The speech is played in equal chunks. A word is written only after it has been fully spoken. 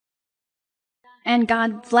And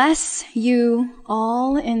God bless you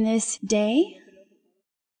all in this day.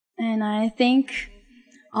 And I think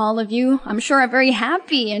all of you, I'm sure, are very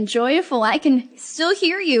happy and joyful. I can still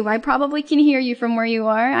hear you. I probably can hear you from where you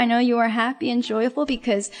are. I know you are happy and joyful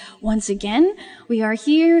because once again, we are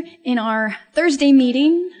here in our Thursday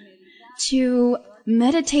meeting to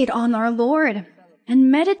meditate on our Lord and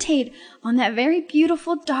meditate on that very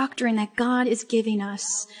beautiful doctrine that God is giving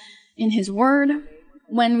us in His Word.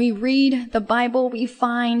 When we read the Bible, we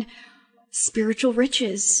find spiritual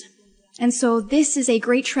riches. And so this is a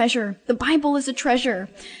great treasure. The Bible is a treasure,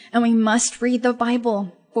 and we must read the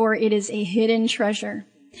Bible, for it is a hidden treasure.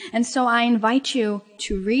 And so I invite you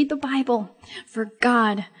to read the Bible, for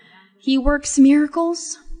God, He works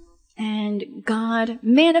miracles, and God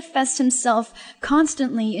manifests Himself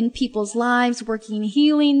constantly in people's lives, working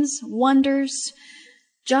healings, wonders,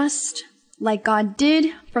 just like God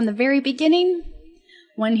did from the very beginning.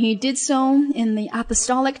 When He did so in the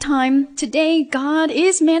apostolic time, today God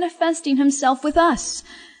is manifesting Himself with us.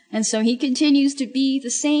 And so He continues to be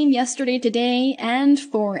the same yesterday, today, and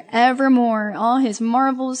forevermore. All His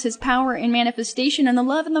marvels, His power and manifestation, and the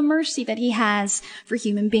love and the mercy that He has for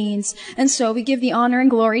human beings. And so we give the honor and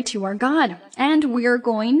glory to our God. And we're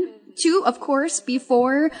going to, of course,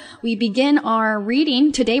 before we begin our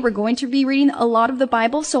reading, today we're going to be reading a lot of the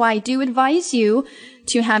Bible. So I do advise you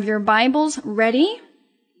to have your Bibles ready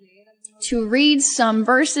to read some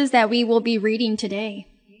verses that we will be reading today.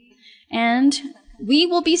 And we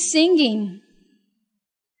will be singing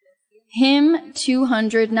hymn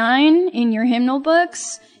 209 in your hymnal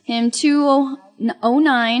books, hymn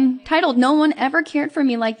 209, titled "No One Ever Cared for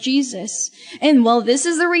Me Like Jesus." And well, this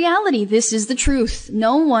is the reality. This is the truth.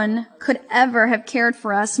 No one could ever have cared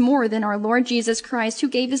for us more than our Lord Jesus Christ, who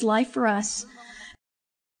gave His life for us.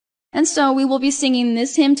 And so we will be singing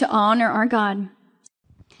this hymn to honor our God.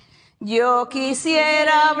 Yo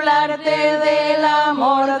quisiera hablarte del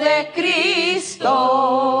amor de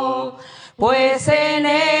Cristo, pues en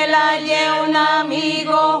Él hallé un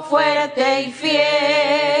amigo fuerte y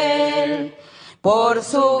fiel. Por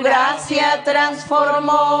su gracia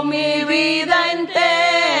transformó mi vida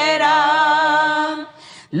entera.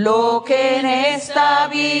 Lo que en esta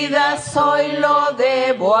vida soy lo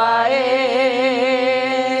debo a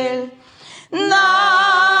Él.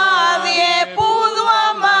 Nadie pudo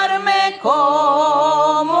amarme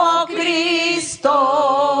como Cristo.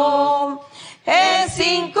 Es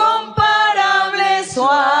incomparable su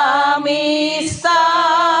amistad.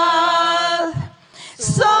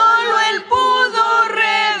 Solo Él pudo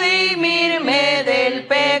redimirme del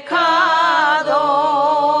pecado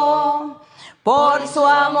por su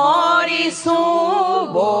amor y su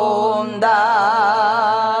bondad.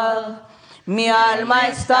 Mi alma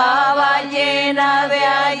estaba llena de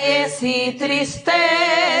ayes y tristezas,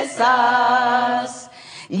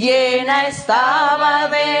 llena estaba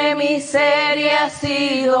de miserias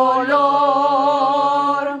y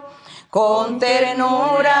dolor. Con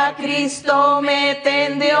ternura Cristo me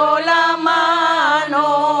tendió la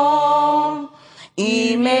mano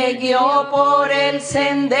y me guió por el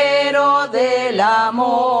sendero del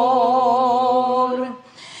amor.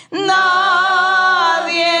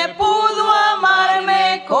 Nadie pudo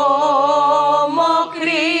amarme como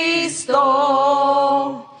Cristo.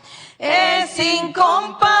 Es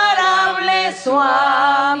incomparable su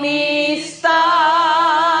amistad.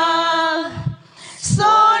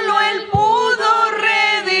 Solo Él pudo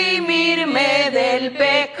redimirme del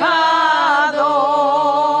pecado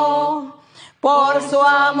por su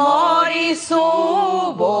amor y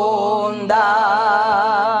su bondad.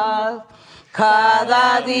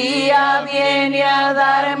 Cada día viene a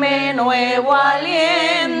darme nuevo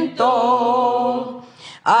aliento,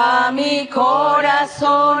 a mi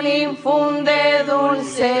corazón infunde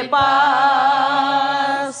dulce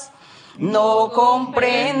paz. No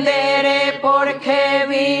comprenderé por qué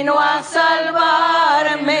vino a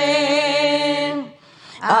salvarme,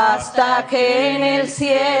 hasta que en el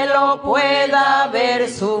cielo pueda ver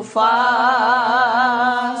su faz.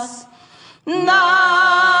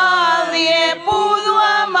 Nadie pudo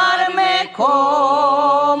amarme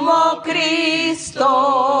como Cristo.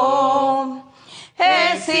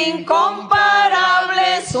 Es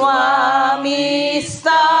incomparable su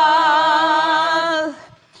amistad.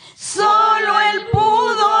 Solo Él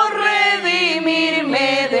pudo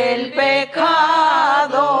redimirme del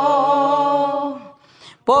pecado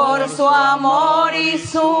por su amor y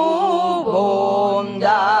su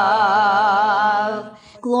bondad.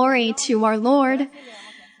 Glory to our Lord,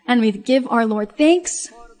 and we give our Lord thanks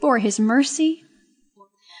for His mercy,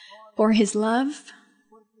 for His love,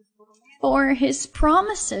 for His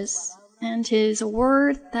promises, and his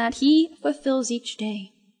word that he fulfills each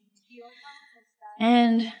day.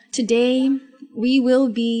 And today we will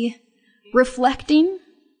be reflecting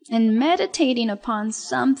and meditating upon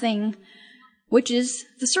something which is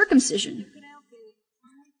the circumcision.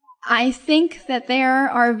 I think that there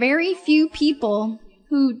are very few people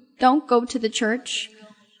who don't go to the church,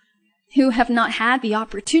 who have not had the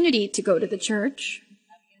opportunity to go to the church,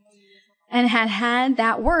 and had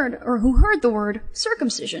that word, or who heard the word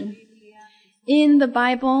circumcision. In the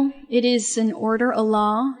Bible, it is an order, a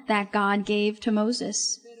law that God gave to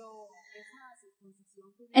Moses.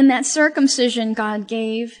 And that circumcision God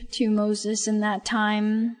gave to Moses in that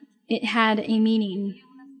time, it had a meaning.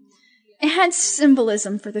 It had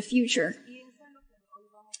symbolism for the future.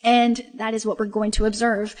 And that is what we're going to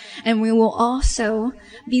observe. And we will also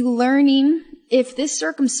be learning if this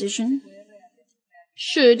circumcision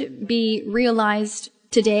should be realized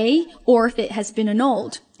today or if it has been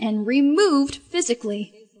annulled and removed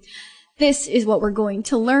physically. This is what we're going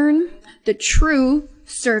to learn, the true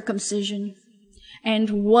circumcision,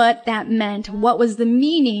 and what that meant. What was the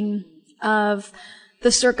meaning of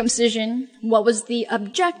the circumcision? What was the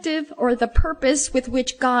objective or the purpose with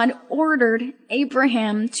which God ordered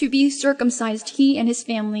Abraham to be circumcised, he and his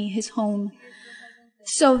family, his home?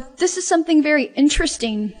 So this is something very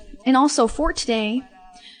interesting, and also for today,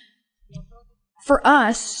 for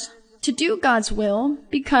us to do God's will,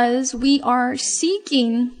 because we are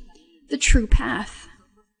seeking the true path.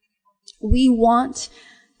 We want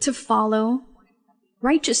to follow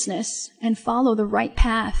righteousness and follow the right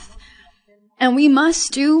path. And we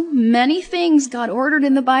must do many things God ordered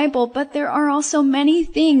in the Bible, but there are also many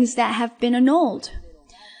things that have been annulled.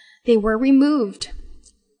 They were removed.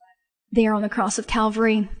 They are on the cross of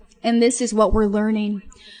Calvary. And this is what we're learning.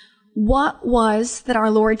 What was that our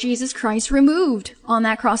Lord Jesus Christ removed on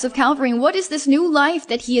that cross of Calvary? And what is this new life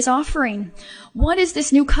that he is offering? What is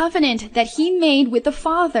this new covenant that he made with the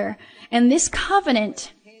Father? And this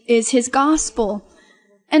covenant is his gospel.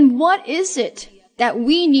 And what is it that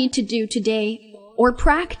we need to do today or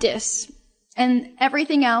practice? And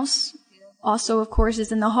everything else also, of course,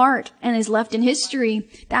 is in the heart and is left in history,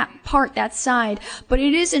 that part, that side. But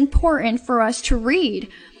it is important for us to read,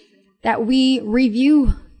 that we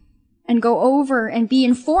review and go over and be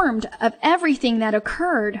informed of everything that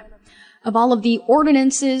occurred, of all of the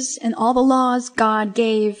ordinances and all the laws God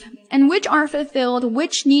gave, and which are fulfilled,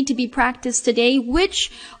 which need to be practiced today,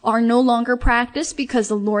 which are no longer practiced because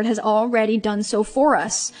the Lord has already done so for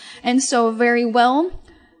us. And so very well,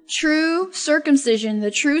 true circumcision,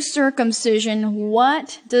 the true circumcision,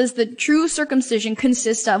 what does the true circumcision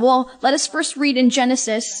consist of? Well, let us first read in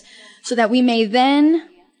Genesis so that we may then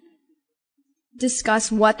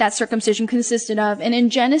discuss what that circumcision consisted of. And in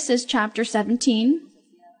Genesis chapter 17,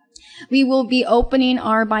 we will be opening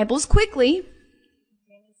our Bibles quickly.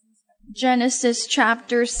 Genesis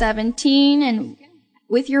chapter 17, and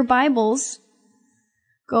with your Bibles,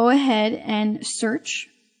 go ahead and search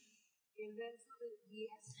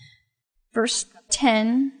verse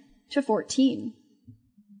 10 to 14.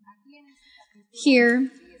 Here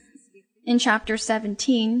in chapter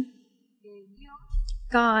 17,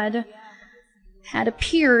 God had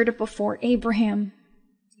appeared before Abraham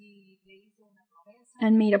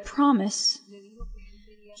and made a promise.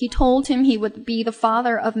 He told him he would be the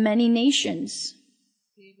father of many nations,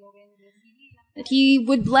 that he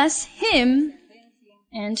would bless him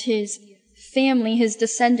and his family, his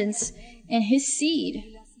descendants, and his seed.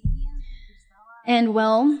 And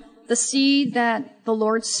well, the seed that the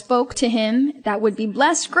Lord spoke to him that would be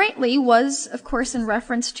blessed greatly was, of course, in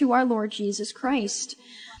reference to our Lord Jesus Christ.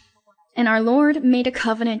 And our Lord made a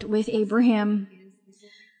covenant with Abraham.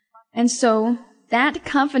 And so that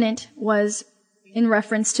covenant was in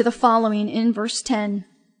reference to the following in verse 10.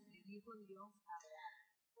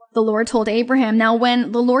 The Lord told Abraham, now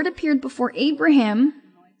when the Lord appeared before Abraham,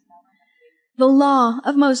 the law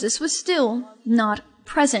of Moses was still not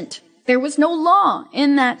present. There was no law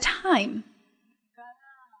in that time.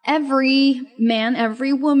 Every man,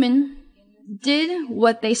 every woman did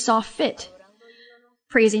what they saw fit.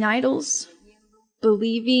 Praising idols,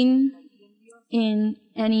 believing in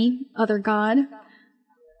any other god,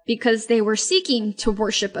 because they were seeking to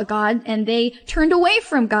worship a god, and they turned away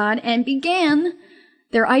from God and began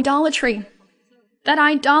their idolatry. That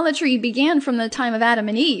idolatry began from the time of Adam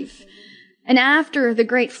and Eve. And after the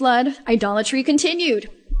great flood, idolatry continued.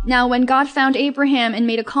 Now, when God found Abraham and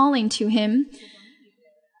made a calling to him,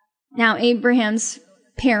 now Abraham's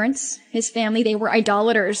parents, his family, they were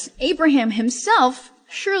idolaters. Abraham himself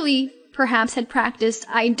surely perhaps had practiced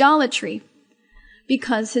idolatry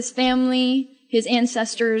because his family, his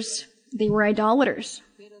ancestors, they were idolaters.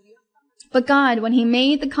 But God, when he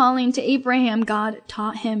made the calling to Abraham, God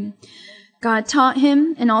taught him. God taught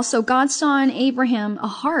him, and also God saw in Abraham a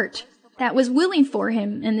heart that was willing for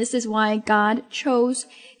him. And this is why God chose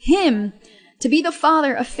him to be the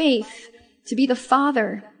father of faith, to be the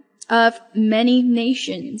father of many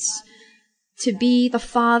nations, to be the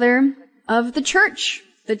father of the church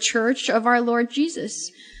of our Lord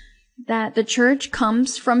Jesus. That the church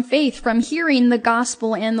comes from faith, from hearing the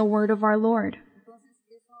gospel and the word of our Lord.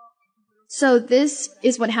 So this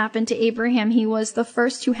is what happened to Abraham. He was the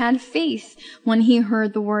first who had faith when he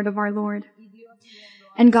heard the word of our Lord.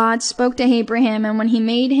 And God spoke to Abraham, and when he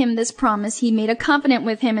made him this promise, he made a covenant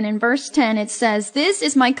with him. And in verse 10 it says, "This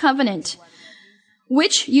is my covenant,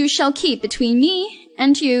 which you shall keep between me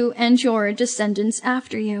and you and your descendants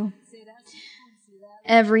after you.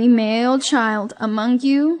 Every male child among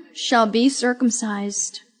you shall be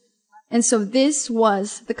circumcised." And so this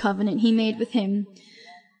was the covenant he made with him,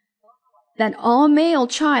 that all male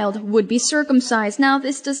child would be circumcised. Now,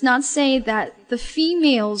 this does not say that the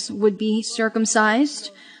females would be circumcised.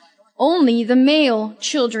 Only the male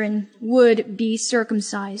children would be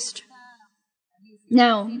circumcised.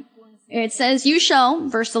 Now, it says, "You shall,"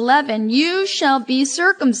 verse 11, "you shall be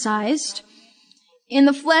circumcised in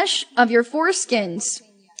the flesh of your foreskins,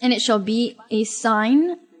 and it shall be a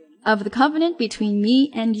sign of the covenant between me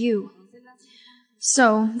and you."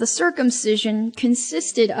 So, the circumcision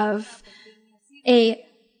consisted of a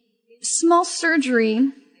small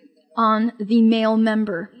surgery on the male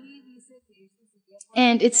member.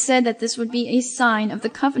 And it said that this would be a sign of the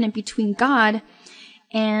covenant between God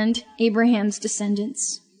and Abraham's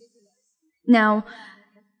descendants. Now,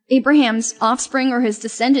 Abraham's offspring or his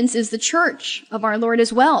descendants is the church of our Lord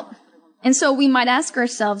as well. And so we might ask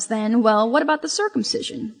ourselves then, well, what about the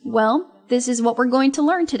circumcision? Well, this is what we're going to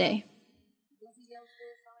learn today.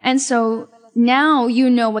 And so now you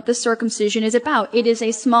know what the circumcision is about. It is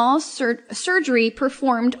a small surgery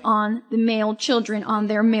performed on the male children, on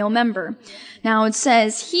their male member. Now it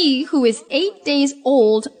says, "He who is 8 days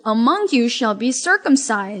old among you shall be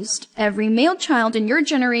circumcised, every male child in your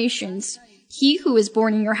generations. He who is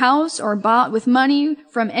born in your house or bought with money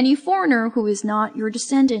from any foreigner who is not your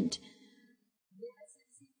descendant."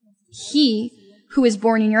 He who is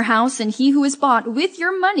born in your house and he who is bought with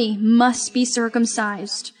your money must be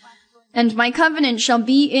circumcised. "And my covenant shall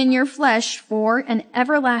be in your flesh for an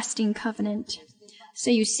everlasting covenant."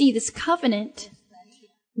 So you see, this covenant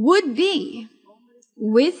would be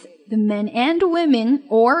with the men and women,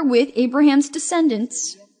 or with Abraham's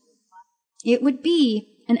descendants. It would be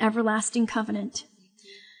an everlasting covenant.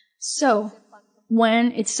 So,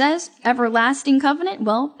 when it says everlasting covenant,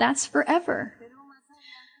 well, that's forever.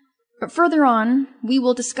 But further on, we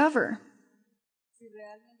will discover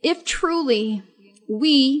if truly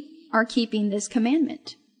we are keeping this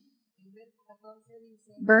commandment.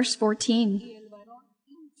 Verse 14,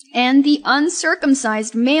 "And the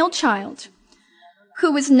uncircumcised male child,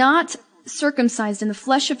 who is not circumcised in the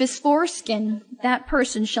flesh of his foreskin, that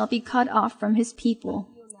person shall be cut off from his people.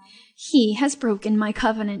 He has broken my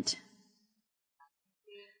covenant."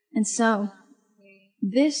 And so,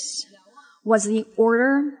 this was the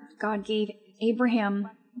order God gave Abraham.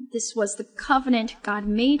 This was the covenant God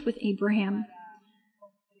made with Abraham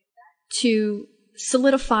to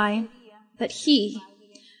solidify that he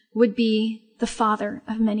would be the father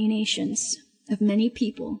of many nations, of many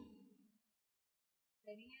people.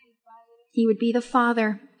 He would be the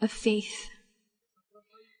father of faith.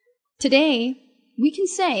 Today, we can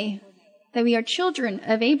say that we are children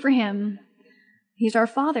of Abraham. He's our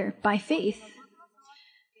father by faith.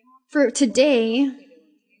 For today,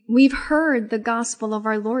 we've heard the gospel of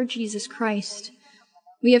our Lord Jesus Christ.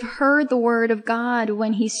 We have heard the word of God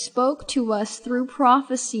when he spoke to us through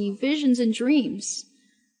prophecy, visions, and dreams.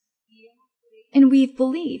 And we've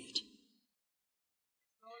believed.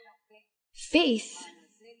 Faith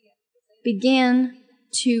began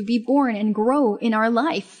to be born and grow in our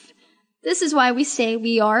life. This is why we say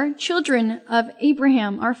we are children of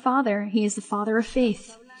Abraham, our father. He is the father of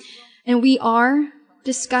faith. And we are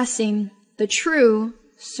discussing the true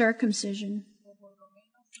circumcision.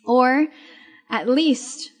 Or at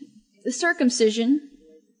least the circumcision,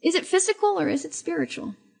 is it physical or is it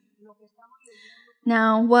spiritual?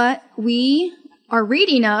 Now, what we are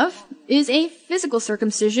reading of is a physical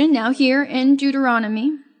circumcision. Now here in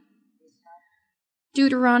Deuteronomy,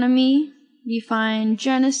 you find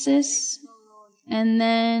Genesis, and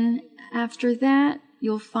then after that,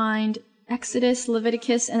 you'll find Exodus,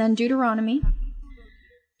 Leviticus, and then Deuteronomy.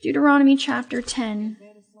 Deuteronomy chapter 10,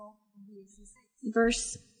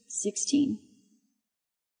 verse 16.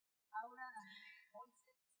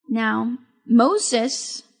 Now,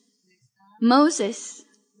 Moses Moses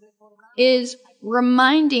is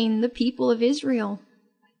reminding the people of Israel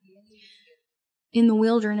in the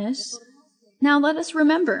wilderness. Now let us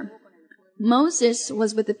remember, Moses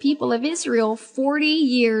was with the people of Israel 40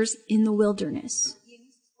 years in the wilderness.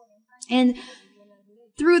 And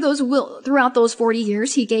throughout those 40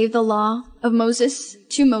 years, he gave the law of Moses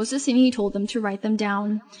to Moses, and he told them to write them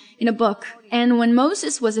down in a book. And when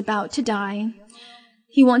Moses was about to die,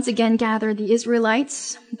 he once again gathered the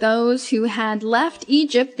Israelites, those who had left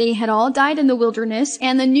Egypt. They had all died in the wilderness,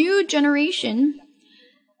 and the new generation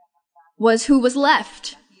was who was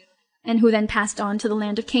left, and who then passed on to the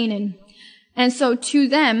land of Canaan. And so to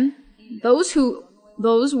them, those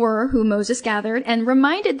were who Moses gathered and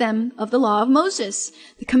reminded them of the law of Moses,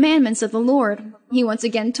 the commandments of the Lord. He once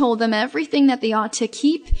again told them everything that they ought to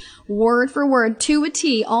keep, word for word, to a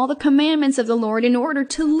T, all the commandments of the Lord in order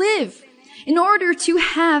to live, in order to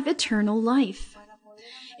have eternal life.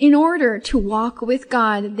 In order to walk with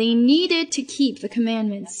God, they needed to keep the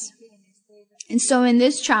commandments. And so in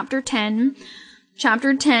this chapter 10,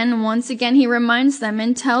 once again, he reminds them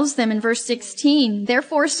and tells them in verse 16,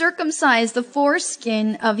 "Therefore circumcise the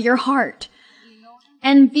foreskin of your heart,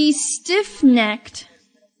 and be stiff-necked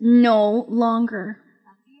no longer."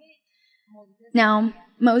 Now,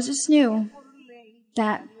 Moses knew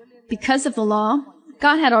that because of the law,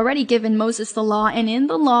 God had already given Moses the law, and in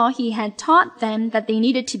the law he had taught them that they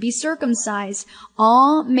needed to be circumcised.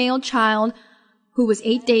 All male child who was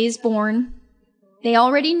 8 days born, they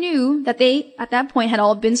already knew that they, at that point, had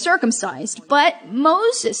all been circumcised. But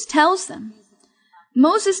Moses tells them,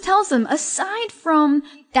 aside from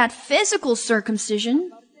that physical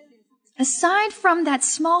circumcision, aside from that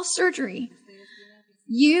small surgery,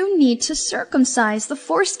 you need to circumcise the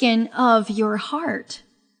foreskin of your heart.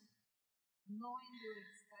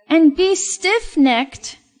 And be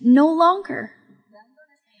stiff-necked no longer.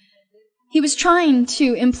 He was trying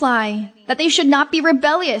to imply that they should not be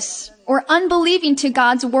rebellious or unbelieving to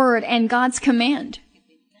God's word and God's command.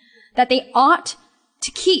 That they ought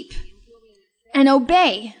to keep and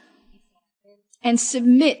obey and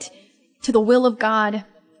submit to the will of God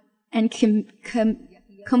and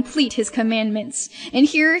complete his commandments. And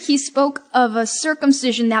here he spoke of a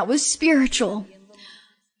circumcision that was spiritual.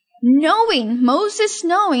 Moses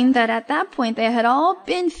knowing that at that point they had all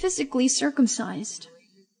been physically circumcised.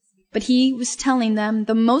 But he was telling them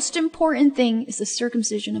the most important thing is the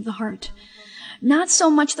circumcision of the heart. Not so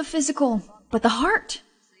much the physical, but the heart.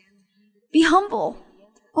 Be humble,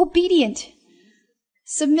 obedient,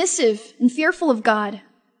 submissive, and fearful of God.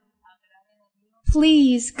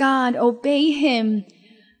 Please God, obey him.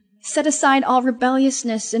 Set aside all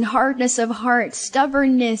rebelliousness and hardness of heart,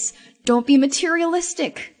 stubbornness. Don't be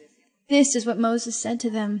materialistic. This is what Moses said to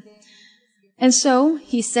them. And so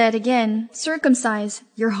he said again, circumcise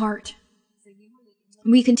your heart.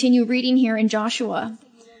 We continue reading here in Joshua.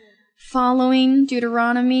 Following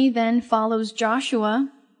Deuteronomy, then follows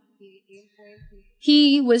Joshua.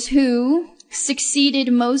 He was who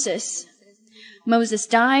succeeded Moses. Moses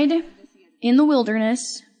died in the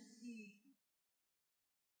wilderness,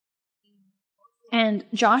 and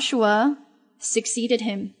Joshua succeeded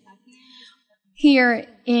him. Here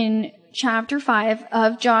in chapter 5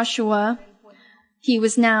 of Joshua, he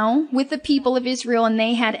was now with the people of Israel, and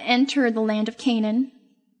they had entered the land of Canaan.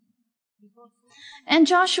 And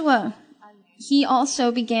Joshua, he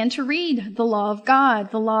also began to read the law of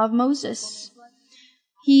God, the law of Moses.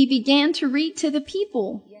 He began to read to the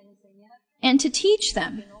people and to teach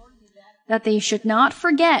them that they should not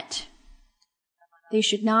forget. They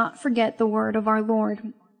should not forget the word of our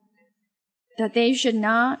Lord. That they should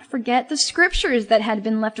not forget the scriptures that had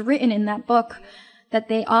been left written in that book. That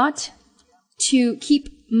they ought to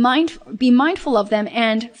be mindful of them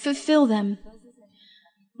and fulfill them.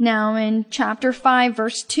 Now in chapter 5,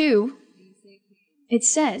 verse 2, it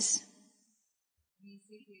says,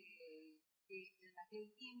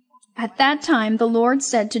 "At that time the Lord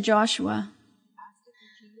said to Joshua,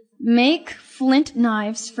 make flint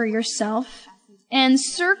knives for yourself and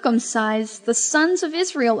circumcise the sons of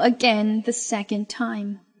Israel again the second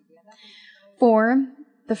time. For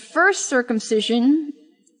the first circumcision,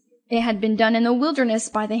 it had been done in the wilderness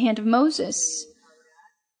by the hand of Moses.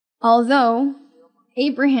 Although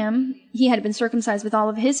Abraham, he had been circumcised with all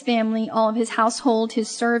of his family, all of his household, his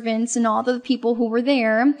servants, and all the people who were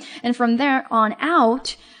there. And from there on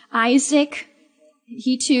out, Isaac,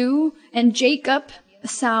 he too, and Jacob,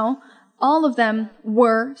 Esau, all of them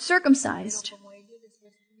were circumcised.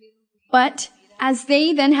 But as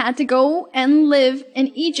they then had to go and live in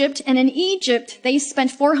Egypt, and in Egypt they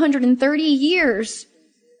spent 430 years,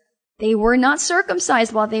 they were not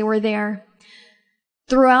circumcised while they were there.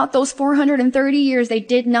 Throughout those 430 years, they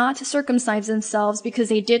did not circumcise themselves because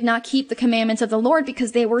they did not keep the commandments of the Lord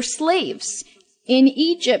because they were slaves. In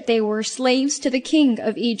Egypt, they were slaves to the king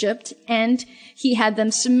of Egypt, and he had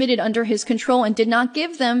them submitted under his control and did not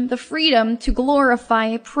give them the freedom to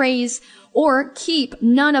glorify, praise, or keep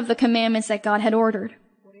none of the commandments that God had ordered.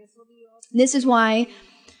 This is why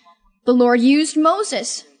the Lord used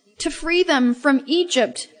Moses to free them from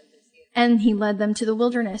Egypt, and he led them to the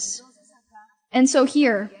wilderness. And so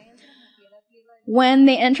here, when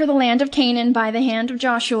they enter the land of Canaan by the hand of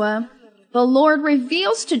Joshua, the Lord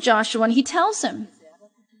reveals to Joshua, and he tells him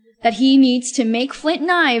that he needs to make flint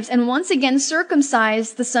knives and once again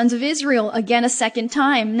circumcise the sons of Israel again a second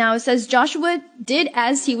time. Now it says Joshua did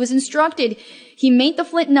as he was instructed. He made the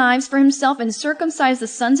flint knives for himself and circumcised the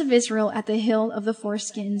sons of Israel at the hill of the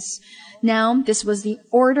foreskins. Now this was the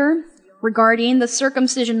order regarding the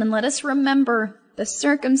circumcision. And let us remember, the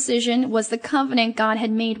circumcision was the covenant God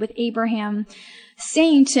had made with Abraham,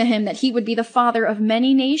 saying to him that he would be the father of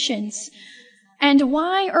many nations. And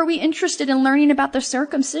why are we interested in learning about the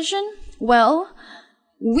circumcision? Well,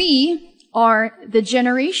 we are the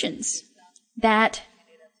generations that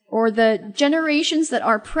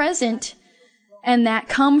are present and that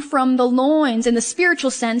come from the loins, in the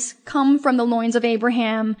spiritual sense, come from the loins of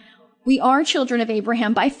Abraham. We are children of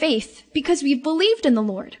Abraham by faith because we've believed in the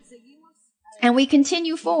Lord. And we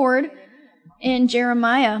continue forward in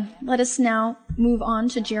Jeremiah. Let us now move on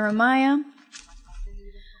to Jeremiah.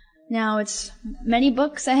 Now it's many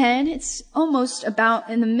books ahead. It's almost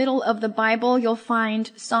about in the middle of the Bible. You'll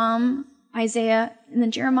find Psalm, Isaiah, and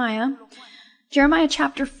then Jeremiah. Jeremiah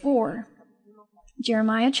chapter 4.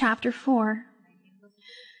 Jeremiah chapter 4.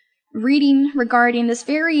 Reading regarding this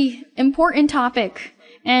very important topic.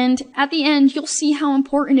 And at the end, you'll see how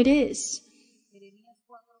important it is.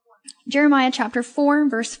 Jeremiah chapter 4,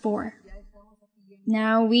 verse 4.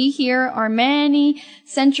 Now we here are many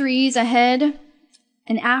centuries ahead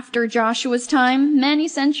and after Joshua's time, many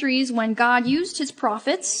centuries when God used his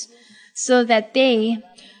prophets so that they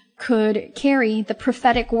could carry the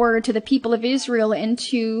prophetic word to the people of Israel and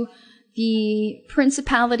to the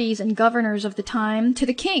principalities and governors of the time, to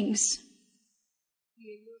the kings.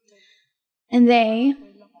 And they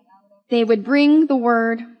would bring the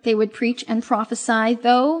word, they would preach and prophesy,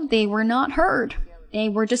 though they were not heard. They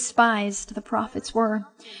were despised, the prophets were.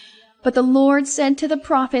 But the Lord said to the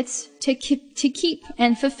prophets to keep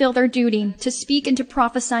and fulfill their duty, to speak and to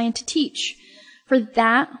prophesy and to teach. For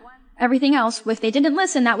that, everything else, if they didn't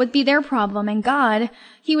listen, that would be their problem. And God,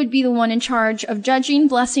 he would be the one in charge of judging,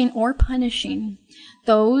 blessing, or punishing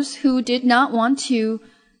those who did not want to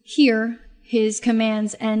hear his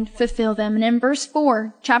commands and fulfill them. And in verse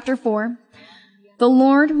 4, chapter 4, the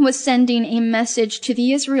Lord was sending a message to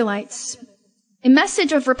the Israelites, a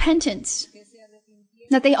message of repentance,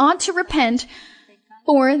 that they ought to repent,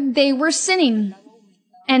 for they were sinning.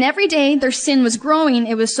 And every day their sin was growing.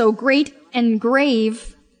 It was so great and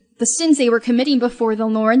grave, the sins they were committing before the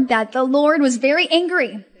Lord, that the Lord was very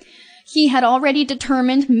angry. He had already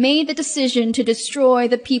made the decision to destroy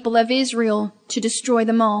the people of Israel, to destroy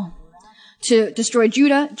them all, to destroy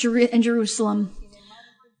Judah and Jerusalem.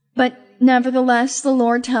 But nevertheless, the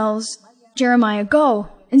Lord tells Jeremiah, go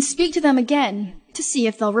and speak to them again to see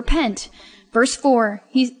if they'll repent.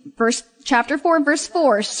 Chapter 4, verse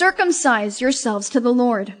 4, circumcise yourselves to the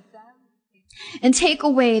Lord and take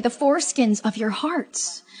away the foreskins of your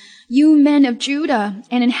hearts, you men of Judah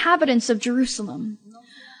and inhabitants of Jerusalem,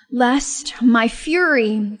 lest my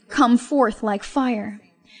fury come forth like fire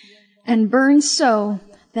and burn so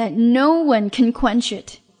that no one can quench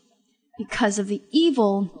it because of the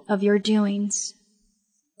evil of your doings.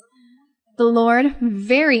 The Lord,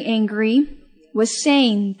 very angry, was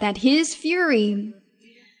saying that his fury,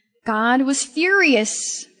 God was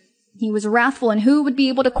furious. He was wrathful, and who would be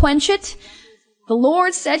able to quench it? The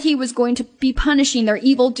Lord said he was going to be punishing their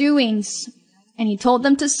evil doings, and he told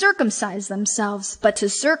them to circumcise themselves, but to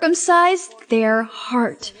circumcise their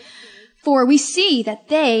heart. For we see that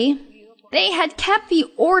they had kept the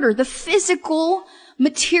order, the physical,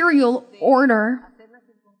 material order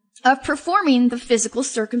of performing the physical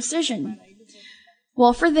circumcision.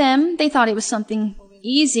 Well, for them, they thought it was something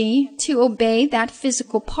easy to obey that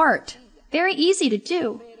physical part. Very easy to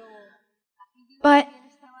do. But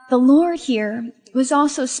the Lord here was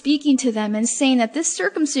also speaking to them and saying that this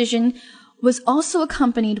circumcision was also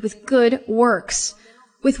accompanied with good works,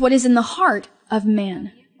 with what is in the heart of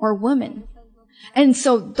man or woman. And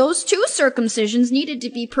so those two circumcisions needed to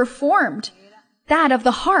be performed. That of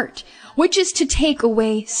the heart, which is to take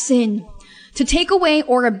away sin, to take away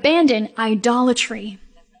or abandon idolatry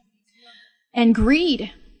and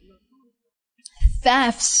greed,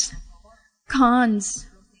 thefts, cons,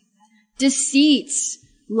 deceits,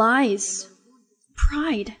 lies,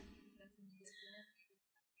 pride,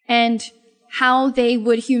 and how they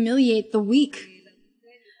would humiliate the weak,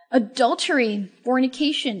 adultery,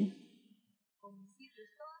 fornication,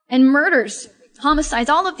 and murders, homicides,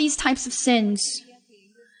 all of these types of sins.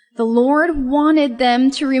 The Lord wanted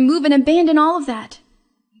them to remove and abandon all of that.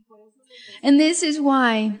 And this is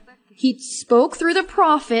why He spoke through the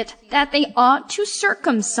prophet that they ought to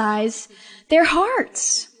circumcise their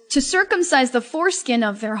hearts, to circumcise the foreskin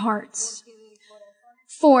of their hearts.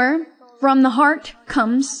 For from the heart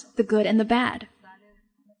comes the good and the bad.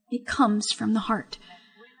 It comes from the heart.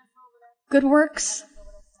 Good works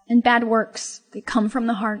and bad works, they come from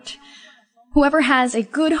the heart. Whoever has a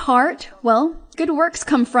good heart, well, good works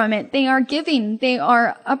come from it. They are giving, they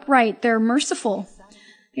are upright, they're merciful,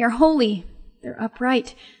 they are holy, they're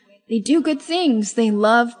upright. They do good things. They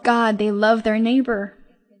love God. They love their neighbor.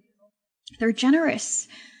 They're generous.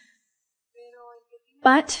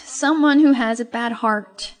 But someone who has a bad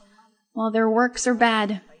heart, well, their works are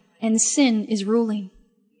bad and sin is ruling.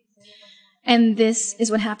 And this is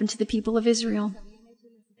what happened to the people of Israel.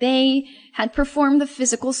 They had performed the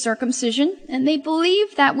physical circumcision and they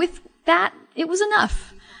believed that with that it was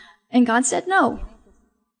enough. And God said, no,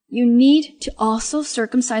 you need to also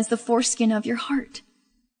circumcise the foreskin of your heart.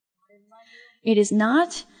 It is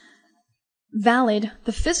not valid,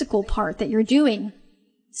 the physical part that you're doing.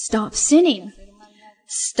 Stop sinning.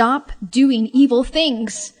 Stop doing evil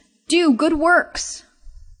things. Do good works.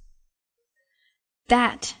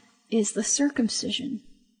 That is the circumcision.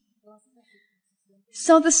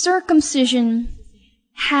 So the circumcision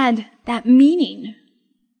had that meaning.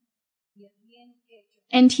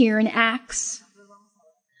 And here in Acts,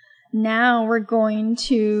 now we're going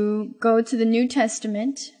to go to the New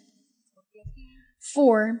Testament.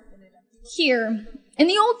 For here, in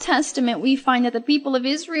the Old Testament, we find that the people of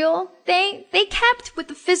Israel, they kept with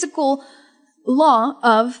the physical law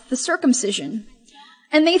of the circumcision.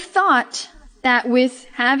 And they thought that with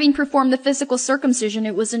having performed the physical circumcision,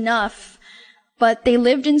 it was enough. But they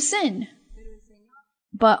lived in sin.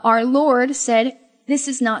 But our Lord said, this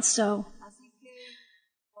is not so.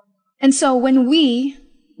 And so when we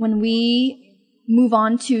move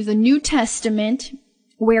on to the New Testament,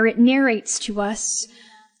 where it narrates to us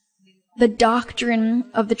the doctrine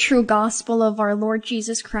of the true gospel of our Lord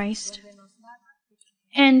Jesus Christ.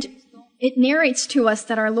 And it narrates to us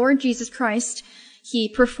that our Lord Jesus Christ, He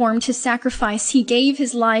performed His sacrifice. He gave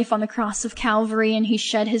His life on the cross of Calvary and He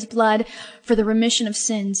shed His blood for the remission of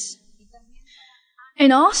sins.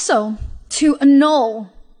 And also to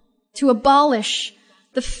annul, to abolish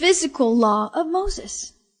the physical law of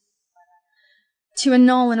Moses. To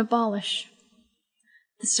annul and abolish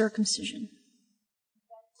the circumcision.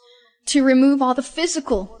 To remove all the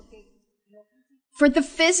physical. For the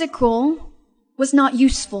physical was not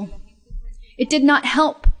useful. It did not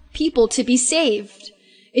help people to be saved.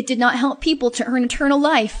 It did not help people to earn eternal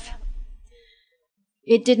life.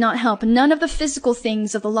 It did not help. None of the physical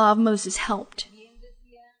things of the law of Moses helped.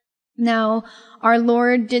 Now, our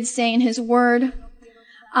Lord did say in His word,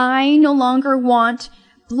 I no longer want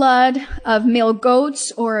blood of male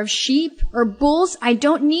goats or of sheep or bulls. I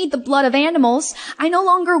don't need the blood of animals. I no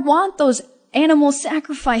longer want those animal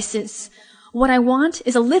sacrifices. What I want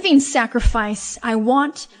is a living sacrifice. I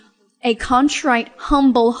want a contrite,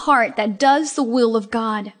 humble heart that does the will of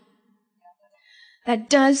God, that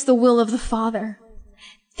does the will of the Father.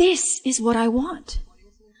 This is what I want.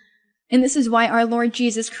 And this is why our Lord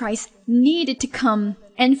Jesus Christ needed to come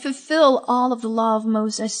and fulfill all of the law of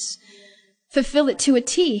Moses, fulfill it to a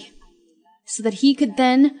T, so that He could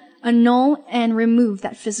then annul and remove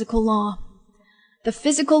that physical law. The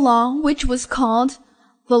physical law, which was called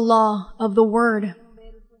the law of the Word.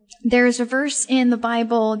 There's a verse in the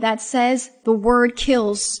Bible that says the Word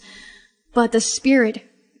kills, but the Spirit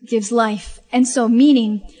gives life. And so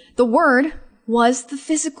meaning the Word was the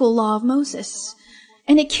physical law of Moses.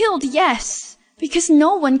 And it killed, yes, because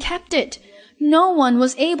no one kept it. No one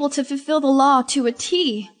was able to fulfill the law to a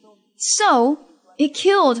T. So, it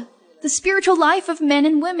killed the spiritual life of men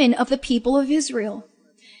and women of the people of Israel.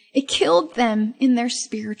 It killed them in their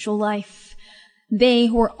spiritual life. They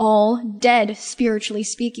were all dead, spiritually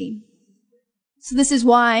speaking. So this is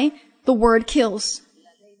why the Word kills.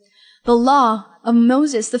 The law of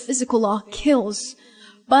Moses, the physical law, kills.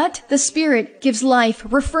 But the Spirit gives life,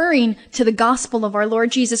 referring to the gospel of our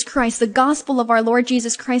Lord Jesus Christ. The gospel of our Lord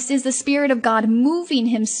Jesus Christ is the Spirit of God moving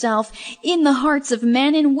Himself in the hearts of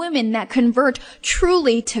men and women that convert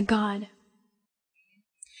truly to God.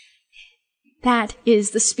 That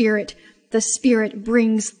is the Spirit. The Spirit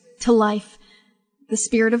brings to life. the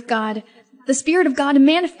Spirit of God. The Spirit of God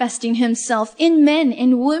manifesting himself in men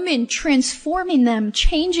and women, transforming them,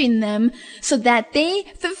 changing them so that they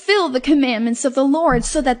fulfill the commandments of the Lord,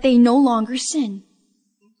 so that they no longer sin.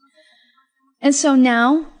 And so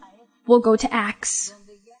now we'll go to Acts,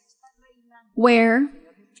 where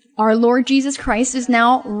our Lord Jesus Christ is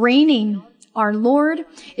now reigning. Our Lord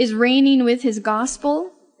is reigning with his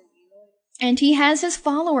gospel, and he has his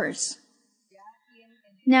followers.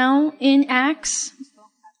 Now in Acts,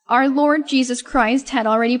 our Lord Jesus Christ had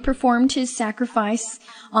already performed his sacrifice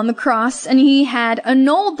on the cross, and he had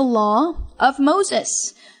annulled the law of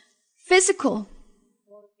Moses, physical.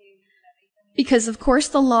 Because, of course,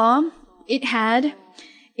 the law, it had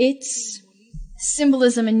its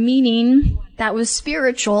symbolism and meaning that was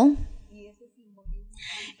spiritual,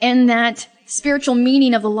 and that spiritual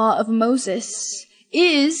meaning of the law of Moses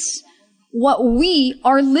is what we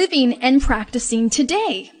are living and practicing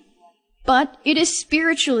today. But it is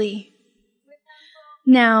spiritually.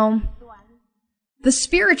 Now, the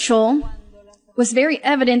spiritual was very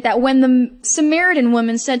evident that when the Samaritan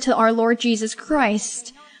woman said to our Lord Jesus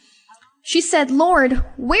Christ, she said, "Lord,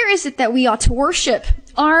 where is it that we ought to worship?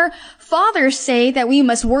 Our fathers say that we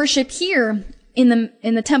must worship here in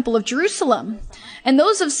the temple of Jerusalem. And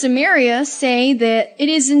those of Samaria say that it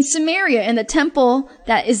is in Samaria, in the temple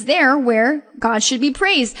that is there, where God should be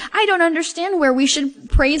praised. I don't understand where we should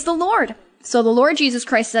praise the Lord." So the Lord Jesus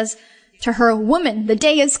Christ says to her, "Woman, the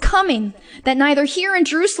day is coming that neither here in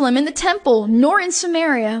Jerusalem in the temple, nor in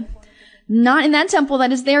Samaria, not in that temple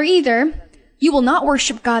that is there either, you will not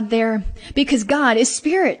worship God there, because God is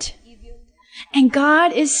spirit. And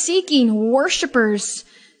God is seeking worshipers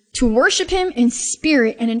to worship him in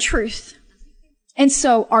spirit and in truth." And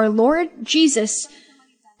so our Lord Jesus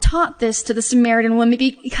taught this to the Samaritan woman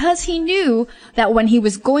because he knew that when he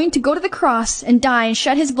was going to go to the cross and die and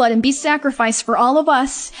shed his blood and be sacrificed for all of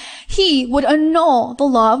us, he would annul the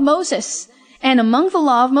law of Moses. And among the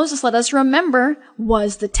law of Moses, let us remember,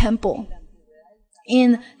 was the temple.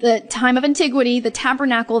 In the time of antiquity, the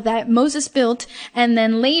tabernacle that Moses built, and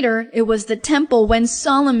then later it was the temple when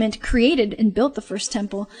Solomon created and built the first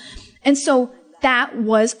temple. And so that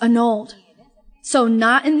was annulled. So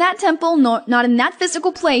not in that temple, not in that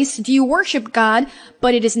physical place do you worship God,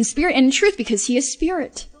 but it is in spirit and in truth because he is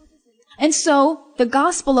spirit. And so the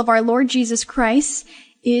gospel of our Lord Jesus Christ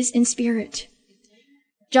is in spirit.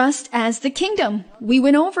 Just as the kingdom, we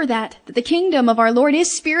went over that the kingdom of our Lord is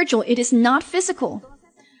spiritual. It is not physical.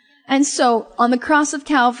 And so on the cross of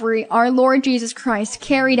Calvary, our Lord Jesus Christ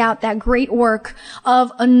carried out that great work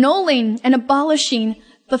of annulling and abolishing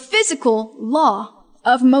the physical law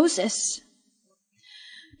of Moses.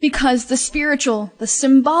 Because the spiritual, the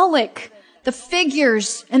symbolic, the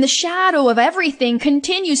figures, and the shadow of everything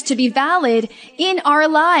continues to be valid in our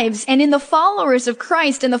lives and in the followers of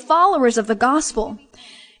Christ and the followers of the gospel.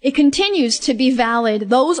 It continues to be valid,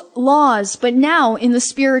 those laws, but now in the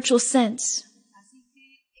spiritual sense.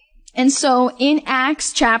 And so in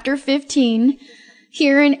Acts chapter 15,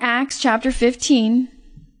 here in Acts chapter 15,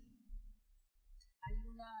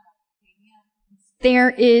 there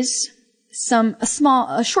is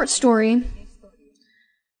a short story.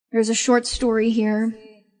 There's a short story here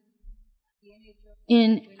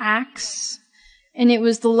in Acts, and it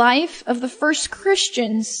was the life of the first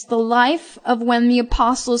Christians, the life of when the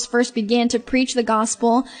apostles first began to preach the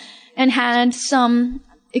gospel and had some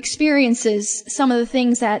experiences. Some of the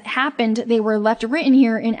things that happened, they were left written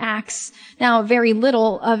here in Acts. Now, very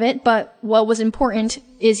little of it, but what was important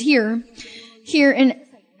is here. Here in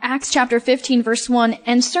Acts chapter 15, verse 1,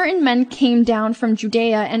 "And certain men came down from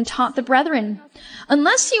Judea and taught the brethren,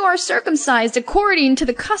 unless you are circumcised according to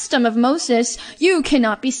the custom of Moses, you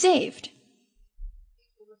cannot be saved."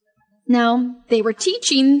 Now, they were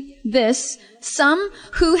teaching this, some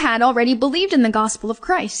who had already believed in the gospel of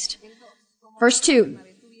Christ. Verse 2,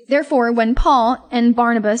 "Therefore, when Paul and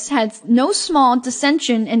Barnabas had no small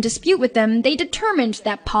dissension and dispute with them, they determined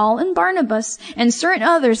that Paul and Barnabas and certain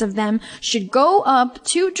others of them should go up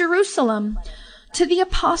to Jerusalem to the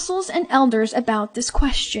apostles and elders about this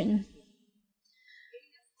question."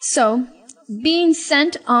 So, being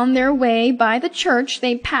sent on their way by the church,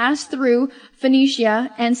 they passed through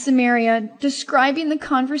Phoenicia and Samaria, describing the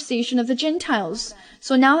conversation of the Gentiles.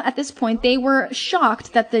 So now at this point, they were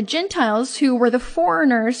shocked that the Gentiles, who were the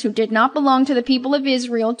foreigners, who did not belong to the people of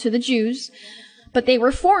Israel, to the Jews, but they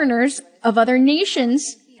were foreigners of other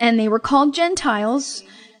nations, and they were called Gentiles.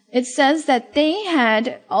 It says that they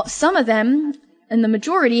had, some of them, and the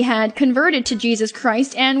majority had converted to Jesus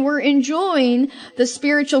Christ and were enjoying the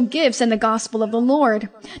spiritual gifts and the gospel of the Lord.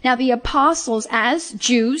 Now the apostles, as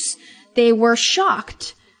Jews, they were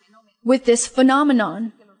shocked with this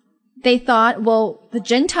phenomenon. They thought, well, the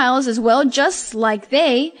Gentiles as well, just like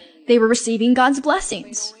they were receiving God's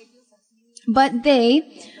blessings. But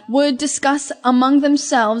they would discuss among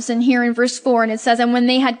themselves, and here in verse 4, and it says, and when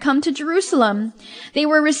they had come to Jerusalem, they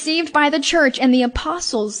were received by the church and the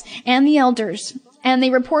apostles and the elders, and they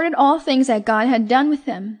reported all things that God had done with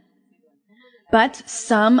them. But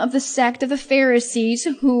some of the sect of the Pharisees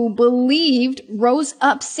who believed rose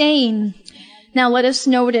up, saying, now let us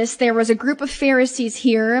notice there was a group of Pharisees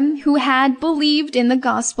here who had believed in the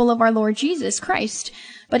gospel of our Lord Jesus Christ.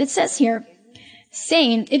 But it says here,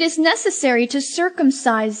 saying, it is necessary to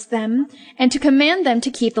circumcise them and to command them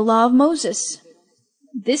to keep the law of Moses.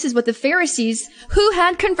 This is what the Pharisees who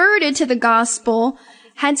had converted to the gospel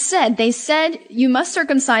had said. They said, you must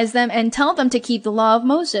circumcise them and tell them to keep the law of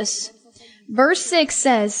Moses. Verse 6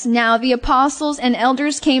 says, now the apostles and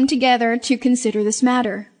elders came together to consider this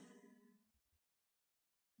matter.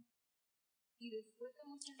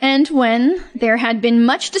 And when there had been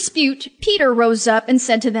much dispute, Peter rose up and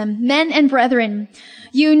said to them, men and brethren,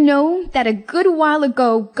 you know that a good while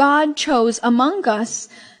ago God chose among us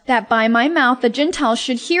that by my mouth the Gentiles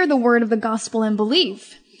should hear the word of the gospel and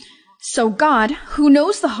believe. So God, who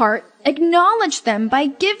knows the heart, acknowledged them by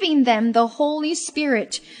giving them the Holy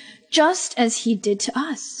Spirit, just as he did to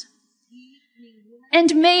us,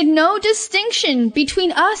 and made no distinction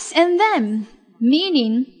between us and them,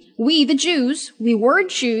 meaning we, the Jews, we were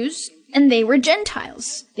Jews, and they were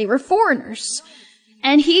Gentiles. They were foreigners.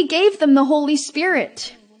 And he gave them the Holy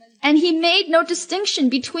Spirit. And he made no distinction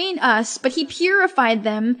between us, but he purified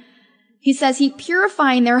them. He says he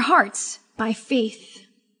purifying their hearts by faith.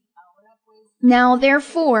 Now,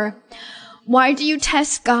 therefore, why do you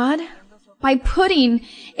test God? By putting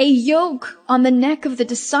a yoke on the neck of the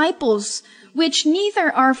disciples, which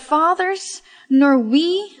neither our fathers nor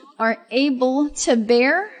we are able to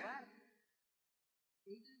bear?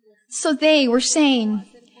 So they were saying,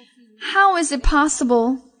 how is it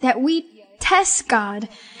possible that we test God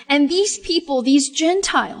and these people, these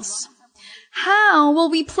Gentiles? How will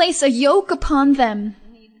we place a yoke upon them?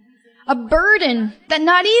 A burden that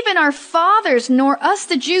not even our fathers nor us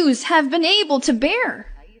the Jews have been able to bear.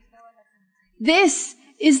 This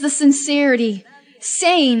is the sincerity,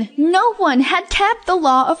 saying no one had kept the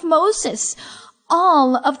law of Moses,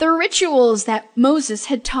 all of the rituals that Moses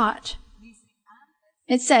had taught.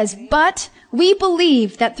 It says, but we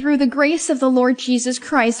believe that through the grace of the Lord Jesus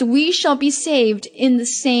Christ, we shall be saved in the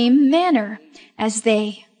same manner as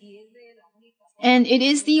they. And it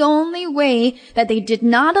is the only way that they did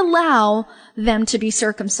not allow them to be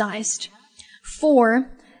circumcised. For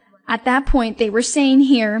at that point, they were saying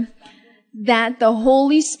here that the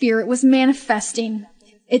Holy Spirit was manifesting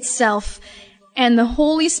itself. And the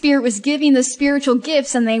Holy Spirit was giving the spiritual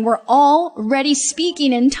gifts, and they were already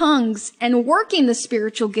speaking in tongues and working the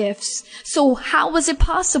spiritual gifts. So how was it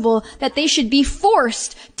possible that they should be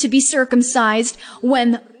forced to be circumcised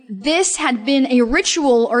when this had been a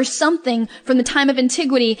ritual or something from the time of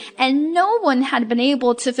antiquity, and no one had been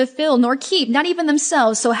able to fulfill nor keep, not even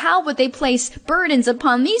themselves? So how would they place burdens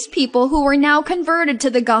upon these people who were now converted to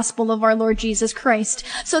the gospel of our Lord Jesus Christ?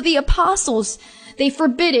 So the apostles, they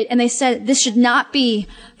forbid it, and they said this should not be.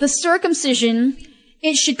 The circumcision,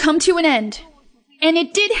 it should come to an end. And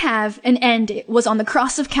it did have an end. It was on the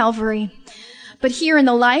cross of Calvary. But here in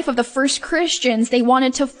the life of the first Christians, they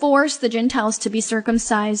wanted to force the Gentiles to be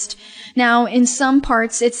circumcised. Now, in some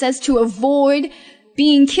parts, it says to avoid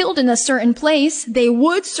being killed in a certain place, they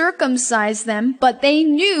would circumcise them, but they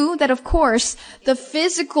knew that, of course, the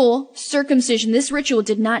physical circumcision, this ritual,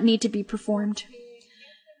 did not need to be performed.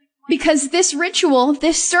 Because this ritual,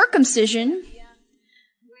 this circumcision,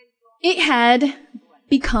 it had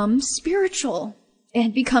become spiritual. It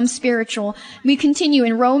had become spiritual. We continue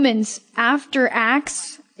in Romans. After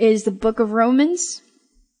Acts is the book of Romans,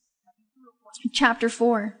 chapter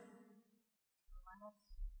 4.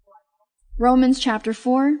 Romans chapter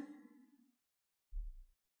 4.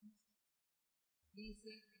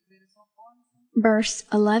 Verse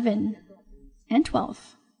 11 and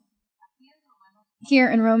 12. Here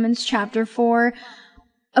in Romans chapter 4,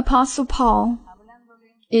 Apostle Paul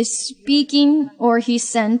is speaking, or he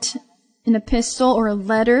sent an epistle or a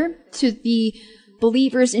letter to the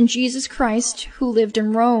believers in Jesus Christ who lived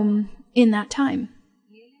in Rome in that time.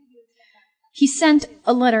 He sent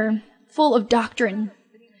a letter full of doctrine.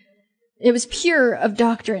 It was pure of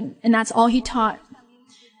doctrine, and that's all he taught.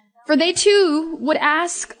 For they too would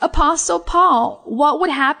ask Apostle Paul what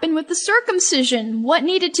would happen with the circumcision, what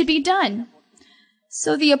needed to be done.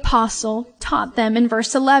 So the apostle taught them in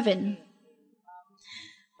verse 11.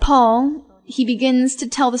 Paul, he begins to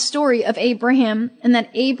tell the story of Abraham, and that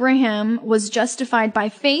Abraham was justified by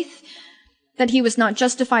faith, that he was not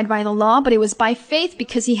justified by the law, but it was by faith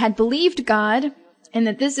because he had believed God, and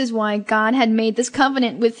that this is why God had made this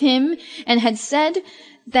covenant with him and had said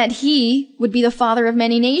that he would be the father of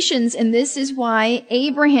many nations, and this is why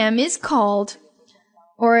Abraham is called,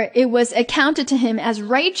 or it was accounted to him as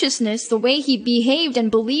righteousness, the way he behaved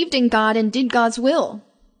and believed in God and did God's will.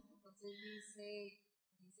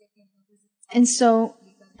 And so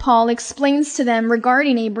Paul explains to them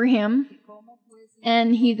regarding Abraham,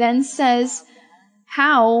 and he then says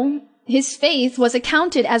how his faith was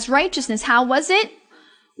accounted as righteousness. How was it?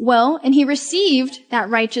 Well, and he received that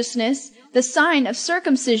righteousness, the sign of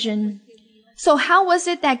circumcision. So how was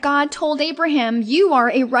it that God told Abraham, you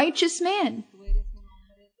are a righteous man?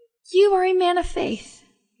 You are a man of faith.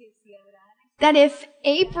 That if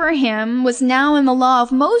Abraham was now in the law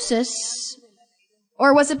of Moses,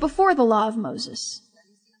 or was it before the law of Moses?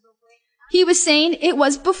 He was saying it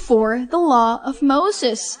was before the law of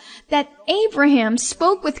Moses that Abraham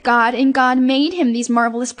spoke with God and God made him these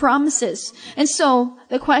marvelous promises. And so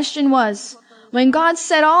the question was, when God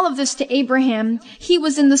said all of this to Abraham, he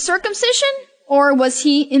was in the circumcision or was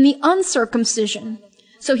he in the uncircumcision?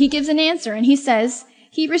 So he gives an answer and he says,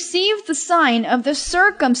 he received the sign of the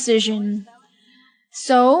circumcision.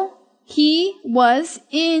 So he was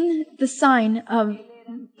in the sign of,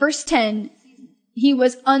 verse 10, he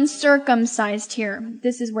was uncircumcised here.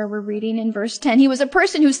 This is where we're reading in verse 10. He was a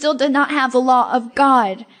person who still did not have the law of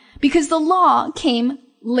God because the law came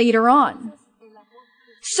later on.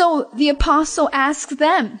 So the apostle asks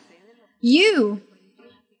them,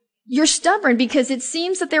 you're stubborn, because it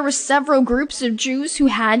seems that there were several groups of Jews who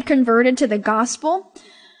had converted to the gospel,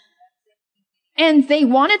 and they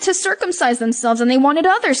wanted to circumcise themselves, and they wanted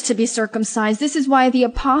others to be circumcised. This is why the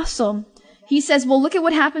apostle, he says, well, look at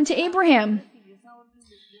what happened to Abraham.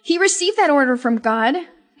 He received that order from God,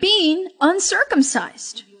 being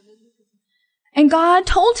uncircumcised. And God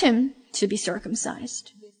told him to be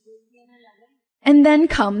circumcised. And then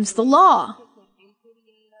comes the law.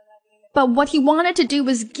 But what he wanted to do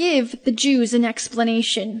was give the Jews an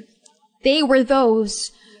explanation. They were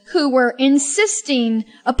those who were insisting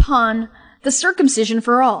upon the circumcision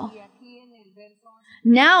for all.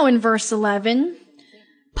 Now in verse 11,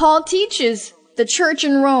 Paul teaches the church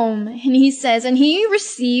in Rome, and he says, and he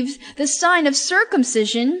receives the sign of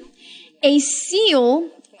circumcision, a seal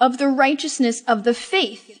of the righteousness of the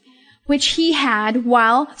faith, which he had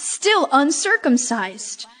while still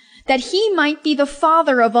uncircumcised, that he might be the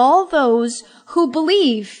father of all those who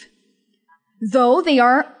believe, though they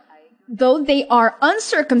are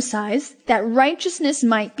uncircumcised, that righteousness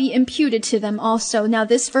might be imputed to them also. Now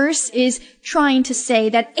this verse is trying to say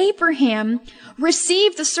that Abraham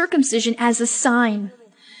received the circumcision as a sign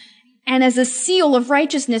and as a seal of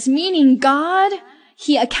righteousness, meaning God,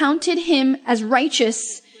 he accounted him as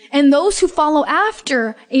righteous. And those who follow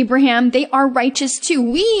after Abraham, they are righteous too.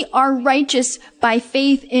 We are righteous by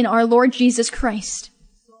faith in our Lord Jesus Christ.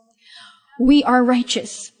 We are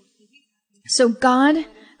righteous. So God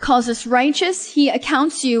calls us righteous. He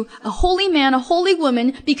accounts you a holy man, a holy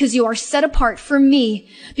woman, because you are set apart for me,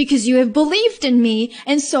 because you have believed in me.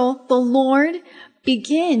 And so the Lord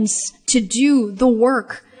begins to do the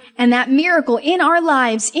work and that miracle in our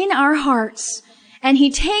lives, in our hearts. And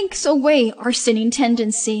he takes away our sinning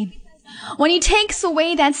tendency. When he takes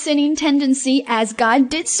away that sinning tendency, as God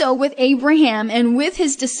did so with Abraham and with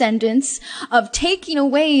his descendants, of taking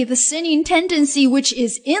away the sinning tendency which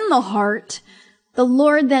is in the heart, the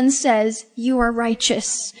Lord then says, you are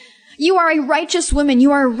righteous. You are a righteous woman.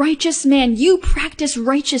 You are a righteous man. You practice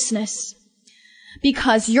righteousness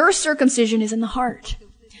because your circumcision is in the heart.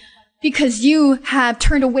 Because you have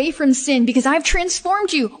turned away from sin, because I've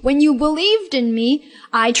transformed you. When you believed in me,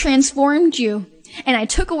 I transformed you. And I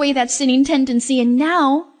took away that sinning tendency, and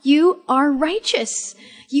now you are righteous.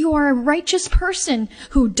 You are a righteous person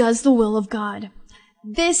who does the will of God.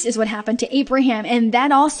 This is what happened to Abraham, and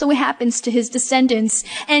that also happens to his descendants.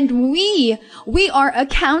 And we are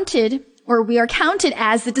accounted, or we are counted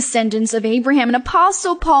as the descendants of Abraham. And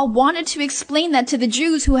Apostle Paul wanted to explain that to the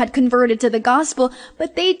Jews who had converted to the gospel,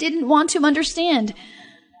 but they didn't want to understand.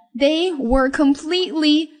 They were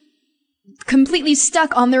completely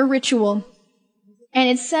stuck on their ritual. And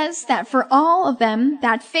it says that for all of them,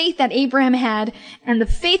 that faith that Abraham had, and the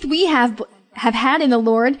faith we have had in the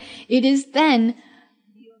Lord, it is then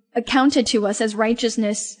accounted to us as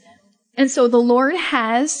righteousness. And so the Lord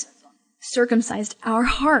has circumcised our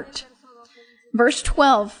heart. Verse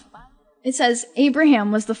 12, it says,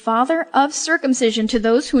 Abraham was the father of circumcision to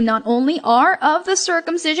those who not only are of the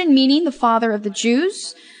circumcision, meaning the father of the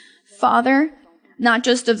Jews, Father, not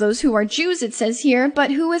just of those who are Jews, it says here, but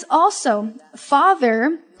who is also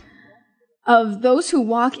Father of those who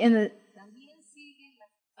walk in the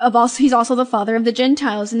he's also the father of the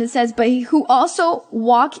Gentiles. And it says, but who also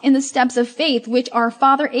walk in the steps of faith, which our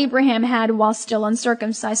father Abraham had while still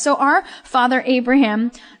uncircumcised. So our father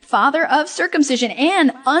Abraham, father of circumcision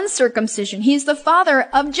and uncircumcision. He's the father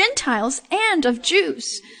of Gentiles and of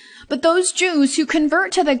Jews. But those Jews who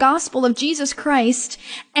convert to the gospel of Jesus Christ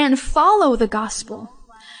and follow the gospel,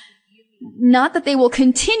 not that they will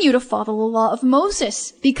continue to follow the law of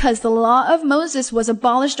Moses, because the law of Moses was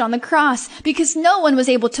abolished on the cross, because no one was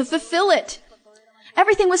able to fulfill it.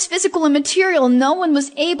 Everything was physical and material. No one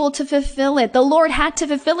was able to fulfill it. The Lord had to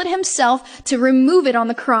fulfill it himself to remove it on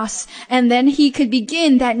the cross. And then he could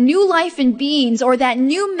begin that new life in beings, or that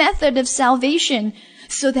new method of salvation,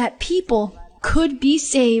 so that people could be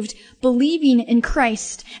saved believing in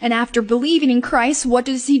Christ. And after believing in Christ, what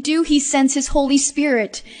does he do? He sends his Holy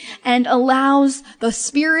Spirit and allows the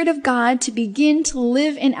Spirit of God to begin to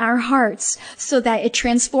live in our hearts, so that it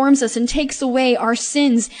transforms us and takes away our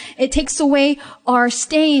sins. It takes away our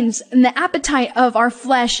stains and the appetite of our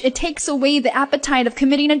flesh. It takes away the appetite of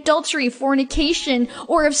committing adultery, fornication,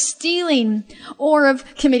 or of stealing, or of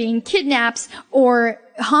committing kidnaps, or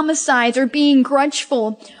homicides, or being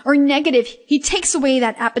grudgeful or negative. He takes away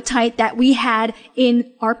that appetite that we had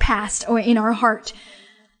in our past or in our heart.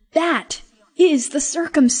 That is the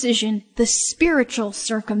circumcision, the spiritual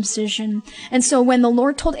circumcision. And so when the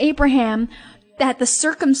Lord told Abraham that the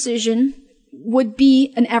circumcision would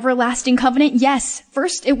be an everlasting covenant, yes,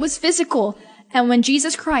 first it was physical. And when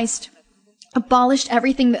Jesus Christ abolished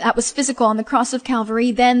everything that was physical on the cross of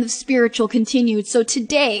Calvary, then the spiritual continued. So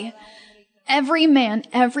today, every man,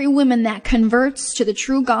 every woman that converts to the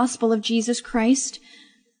true gospel of Jesus Christ,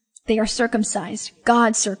 they are circumcised.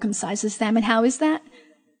 God circumcises them. And how is that?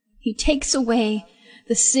 He takes away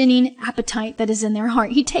the sinning appetite that is in their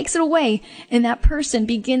heart. He takes it away, and that person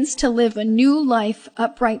begins to live a new life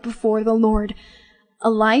upright before the Lord. A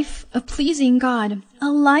life of pleasing God.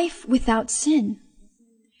 A life without sin.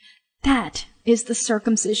 That is the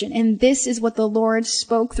circumcision. And this is what the Lord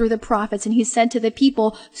spoke through the prophets. And he said to the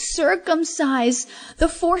people, circumcise the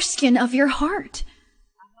foreskin of your heart.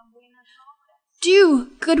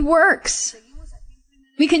 Do good works.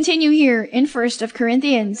 We continue here in 1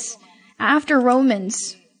 Corinthians. After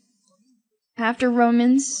Romans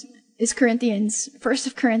is Corinthians. 1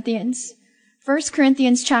 Corinthians. 1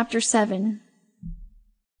 Corinthians chapter 7.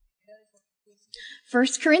 1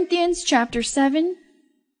 Corinthians chapter 7.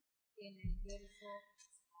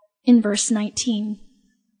 In verse 19.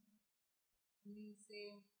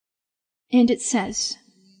 And it says,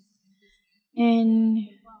 in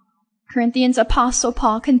Corinthians, Apostle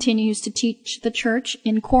Paul continues to teach the church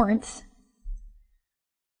in Corinth.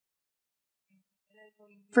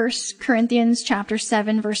 1 Corinthians chapter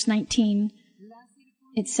 7, verse 19.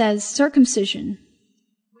 It says, circumcision.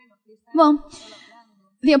 Well,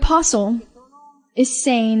 the apostle is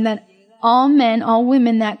saying that all men, all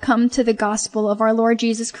women that come to the gospel of our Lord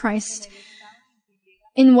Jesus Christ,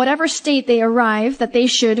 in whatever state they arrive, that they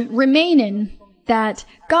should remain in, that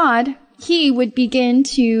God, he would begin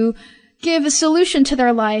to give a solution to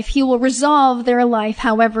their life. He will resolve their life,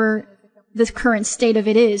 however the current state of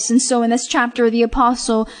it is. And so in this chapter, the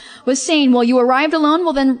apostle was saying, well, you arrived alone,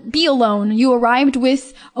 well then be alone. You arrived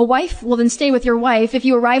with a wife, well then stay with your wife. If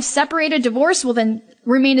you arrived separated, divorced, well then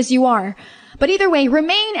remain as you are. But either way,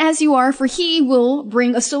 remain as you are, for he will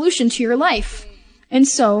bring a solution to your life. And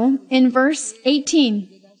so, in verse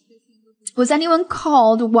 18, was anyone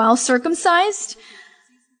called while circumcised?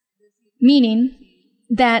 Meaning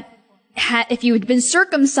that if you had been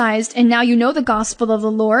circumcised and now you know the gospel of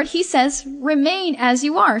the Lord, he says, remain as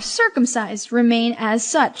you are, circumcised, remain as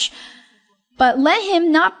such. But let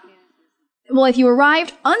him not, well, if you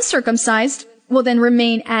arrived uncircumcised, well then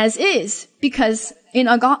remain as is, because in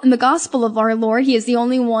the gospel of our Lord, he is the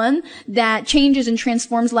only one that changes and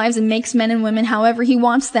transforms lives and makes men and women however he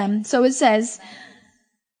wants them. So it says,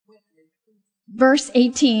 verse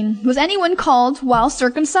 18, was anyone called while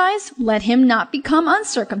circumcised? Let him not become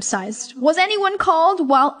uncircumcised. Was anyone called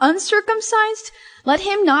while uncircumcised? Let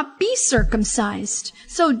him not be circumcised.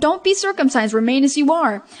 So don't be circumcised. Remain as you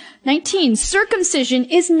are. 19, circumcision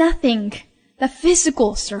is nothing. The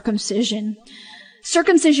physical circumcision.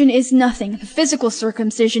 Circumcision is nothing. The physical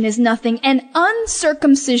circumcision is nothing. And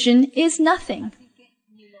uncircumcision is nothing.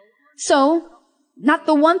 So, not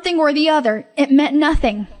the one thing or the other. It meant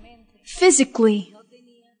nothing. Physically.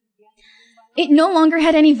 It no longer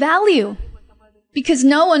had any value, because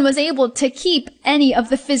no one was able to keep any of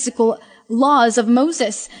the physical laws of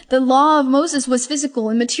Moses. The law of Moses was physical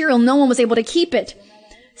and material. No one was able to keep it.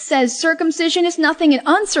 Says circumcision is nothing and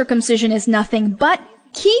uncircumcision is nothing, but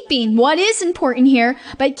keeping what is important here,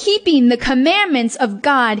 but keeping the commandments of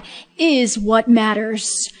God is what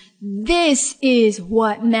matters. This is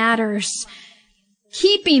what matters.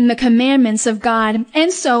 Keeping the commandments of God.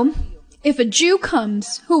 And so, if a Jew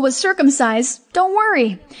comes who was circumcised, don't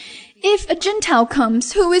worry. If a Gentile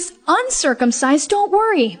comes who is uncircumcised, don't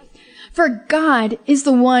worry. For God is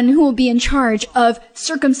the one who will be in charge of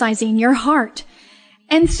circumcising your heart.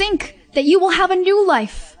 And think that you will have a new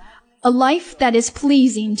life, a life that is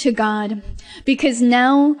pleasing to God. Because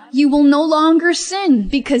now you will no longer sin,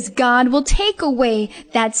 because God will take away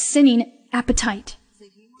that sinning appetite.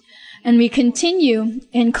 And we continue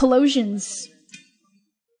in Colossians.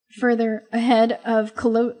 Further ahead of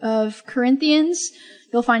Corinthians,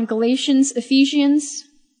 you'll find Galatians, Ephesians,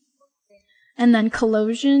 and then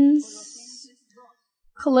Colossians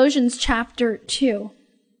chapter 2.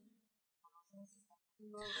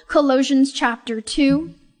 Colossians chapter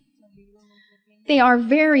 2. They are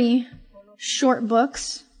very short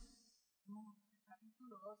books.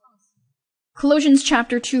 Colossians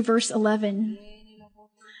chapter 2, verse 11.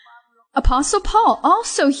 Apostle Paul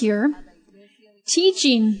also here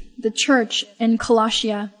teaching the church in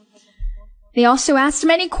Colossia. They also asked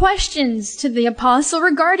many questions to the apostle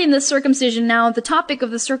regarding the circumcision. Now, the topic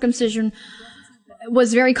of the circumcision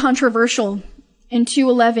was very controversial in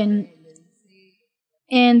 2:11.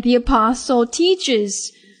 And the apostle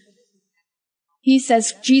teaches, he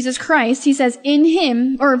says, Jesus Christ, he says, in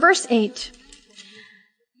him, or verse 8,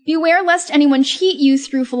 beware lest anyone cheat you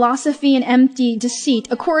through philosophy and empty deceit,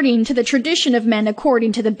 according to the tradition of men,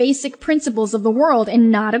 according to the basic principles of the world,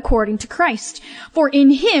 and not according to Christ. For in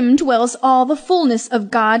him dwells all the fullness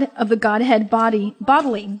of God, of the Godhead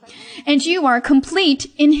bodily. And you are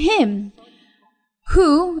complete in him.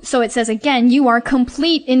 Who, so it says again, you are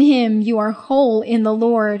complete in him, you are whole in the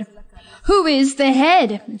Lord. Who is the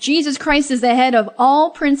head? Jesus Christ is the head of all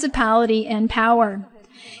principality and power.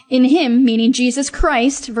 In him, meaning Jesus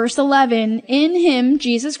Christ, verse 11, in him,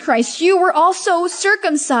 Jesus Christ, you were also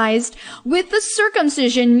circumcised with the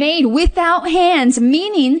circumcision made without hands,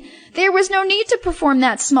 meaning there was no need to perform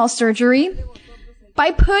that small surgery.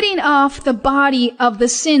 By putting off the body of the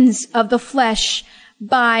sins of the flesh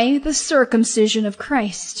by the circumcision of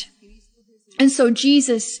Christ. And so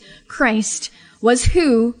Jesus Christ was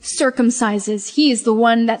who circumcises. He is the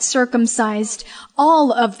one that circumcised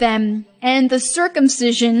all of them. And the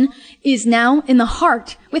circumcision is now in the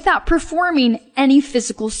heart without performing any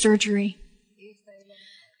physical surgery.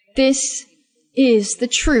 This is the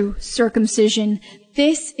true circumcision.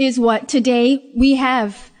 This is what today we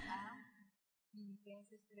have.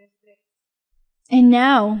 And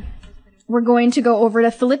now we're going to go over to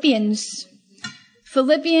Philippians.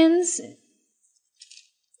 Philippians,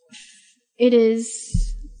 it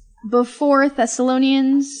is before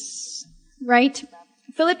Thessalonians, right?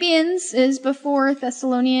 Philippians is before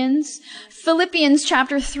Thessalonians. Philippians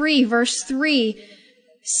chapter 3, verse 3,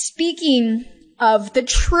 speaking of the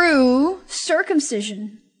true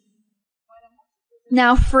circumcision.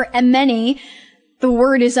 Now, for many, the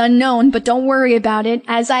word is unknown, but don't worry about it.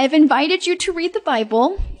 As I have invited you to read the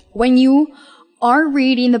Bible, when you are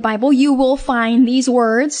reading the Bible, you will find these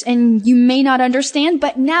words, and you may not understand,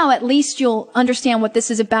 but now at least you'll understand what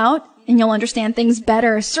this is about, and you'll understand things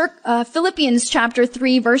better. Philippians chapter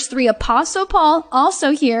 3, verse 3, Apostle Paul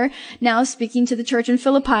also here, now speaking to the church in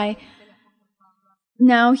Philippi.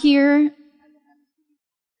 Now here,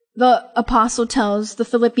 the apostle tells the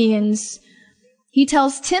Philippians, he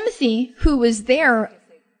tells Timothy, who was there,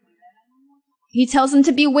 he tells them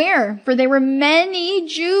to beware, for there were many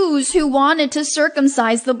Jews who wanted to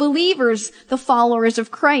circumcise the believers, the followers of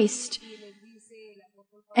Christ.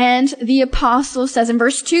 And the apostle says in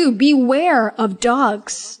verse 2, beware of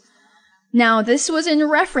dogs. Now, this was in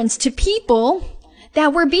reference to people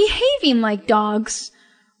that were behaving like dogs,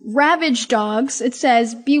 ravaged dogs. It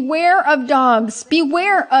says, beware of dogs,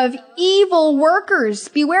 beware of evil workers,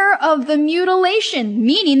 beware of the mutilation,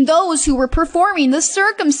 meaning those who were performing the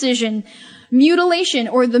circumcision, mutilation,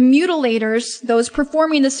 or the mutilators, those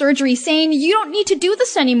performing the surgery, saying, you don't need to do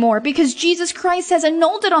this anymore because Jesus Christ has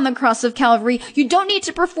annulled it on the cross of Calvary. You don't need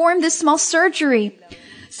to perform this small surgery.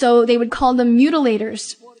 So they would call them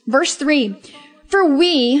mutilators. Verse 3, for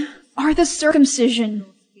we are the circumcision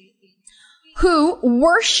who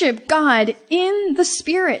worship God in the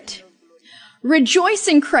Spirit, rejoice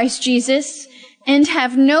in Christ Jesus, and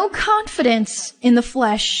have no confidence in the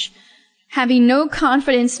flesh. Having no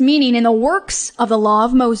confidence, meaning in the works of the law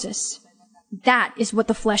of Moses. That is what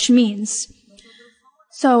the flesh means.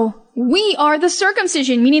 So, we are the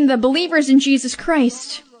circumcision, meaning the believers in Jesus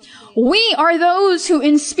Christ. We are those who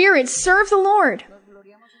in spirit serve the Lord.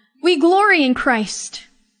 We glory in Christ.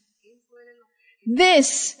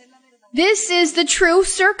 This is the true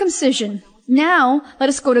circumcision. Now, let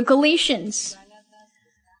us go to Galatians.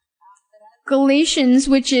 Galatians,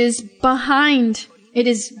 which is behind, it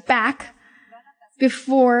is back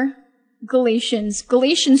before Galatians.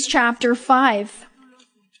 Galatians chapter 5.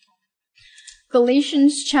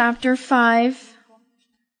 Galatians chapter 5,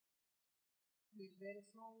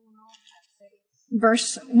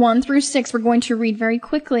 verse 1 through 6. We're going to read very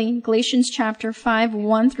quickly. Galatians chapter 5,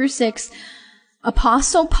 1 through 6.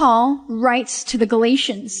 Apostle Paul writes to the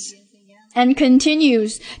Galatians and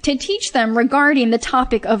continues to teach them regarding the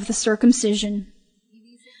topic of the circumcision.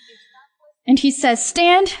 And he says,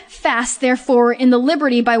 "Stand fast, therefore, in the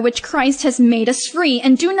liberty by which Christ has made us free,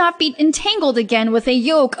 and do not be entangled again with a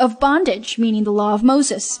yoke of bondage," meaning the law of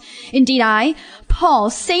Moses. "Indeed, I, Paul,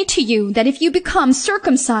 say to you that if you become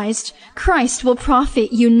circumcised, Christ will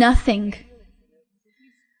profit you nothing.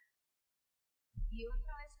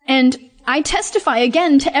 And I testify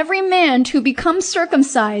again to every man who becomes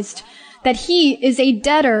circumcised that he is a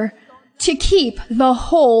debtor to keep the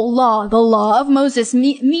whole law, the law of Moses,"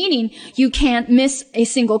 meaning you can't miss a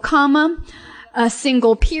single comma, a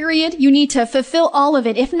single period. You need to fulfill all of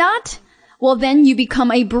it. If not, well, then you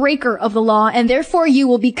become a breaker of the law, and therefore you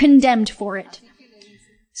will be condemned for it.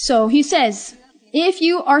 So he says, if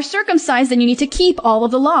you are circumcised, then you need to keep all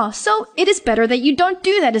of the law. So it is better that you don't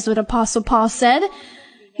do that, is what Apostle Paul said.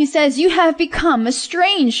 He says, you have become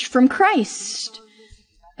estranged from Christ.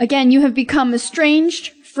 Again, you have become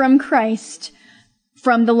estranged from Christ,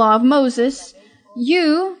 from the law of Moses.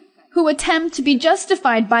 You who attempt to be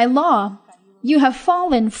justified by law, you have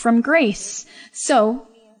fallen from grace. So,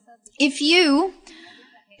 if you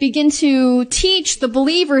begin to teach the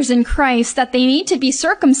believers in Christ that they need to be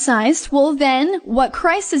circumcised, well then, what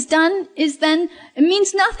Christ has done is then, it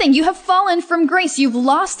means nothing. You have fallen from grace. You've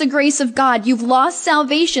lost the grace of God. You've lost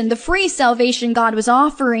salvation, the free salvation God was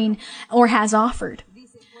offering or has offered.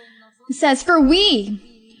 It says, "For we,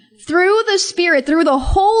 through the Spirit, through the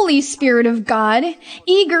Holy Spirit of God,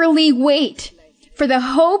 eagerly wait for the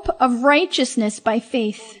hope of righteousness by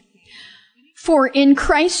faith. For in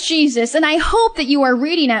Christ Jesus," and I hope that you are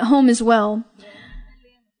reading at home as well,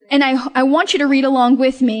 and I want you to read along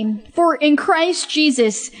with me. "For in Christ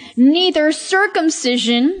Jesus, neither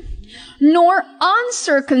circumcision nor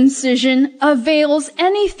uncircumcision avails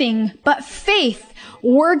anything, but faith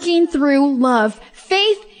working through love."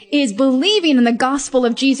 Faith is believing in the gospel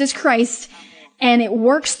of Jesus Christ, and it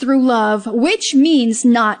works through love, which means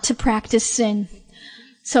not to practice sin.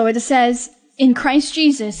 So it says, in Christ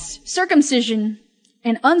Jesus, circumcision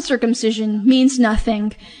and uncircumcision means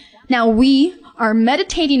nothing. Now we are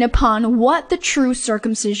meditating upon what the true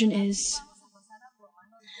circumcision is.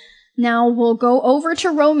 Now we'll go over to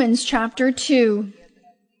Romans chapter 2.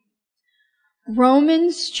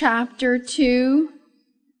 Romans chapter 2.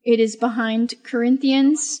 It is behind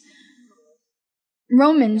Corinthians.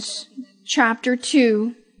 Romans chapter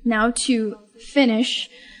 2. Now to finish,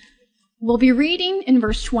 we'll be reading in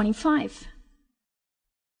verse 25.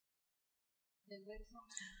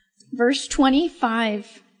 Verse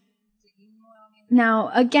 25. Now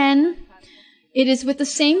again, it is with the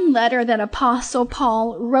same letter that Apostle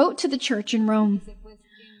Paul wrote to the church in Rome.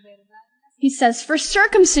 He says, "For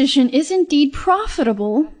circumcision is indeed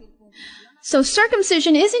profitable." So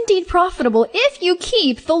circumcision is indeed profitable if you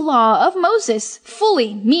keep the law of Moses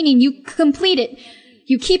fully, meaning you complete it.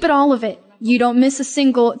 You keep it, all of it. You don't miss a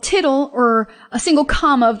single tittle or a single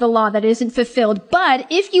comma of the law that isn't fulfilled. But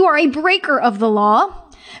if you are a breaker of the law,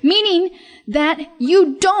 meaning that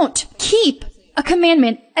you don't keep a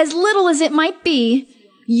commandment, as little as it might be,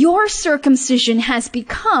 your circumcision has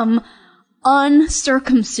become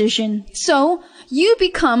uncircumcision. So you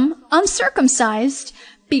become uncircumcised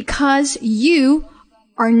because you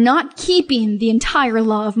are not keeping the entire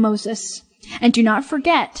law of Moses. And do not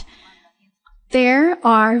forget, there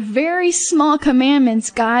are very small commandments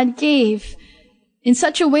God gave in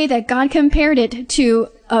such a way that God compared it to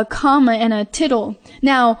a comma and a tittle.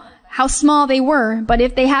 Now, how small they were, but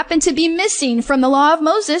if they happen to be missing from the law of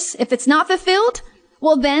Moses, if it's not fulfilled,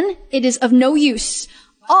 well then it is of no use.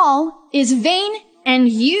 All is vain and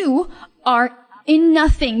you are in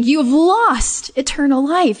nothing. You've lost eternal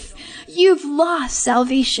life. You've lost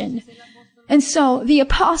salvation. And so the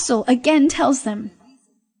apostle again tells them,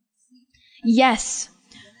 yes,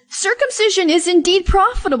 circumcision is indeed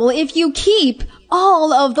profitable if you keep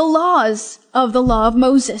all of the laws of the law of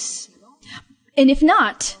Moses. And if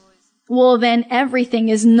not, well, then everything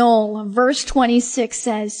is null. Verse 26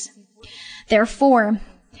 says, therefore,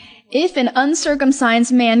 if an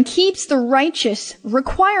uncircumcised man keeps the righteous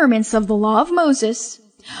requirements of the law of Moses,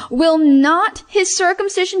 will not his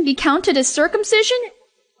circumcision be counted as circumcision?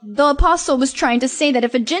 The apostle was trying to say that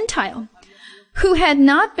if a Gentile who had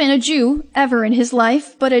not been a Jew ever in his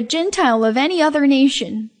life, but a Gentile of any other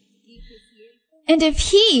nation, and if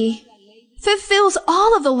he fulfills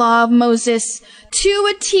all of the law of Moses to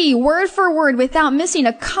a T, word for word, without missing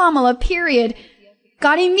a comma, a period,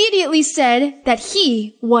 God immediately said that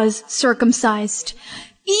he was circumcised.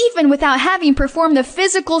 Even without having performed the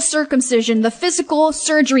physical circumcision, the physical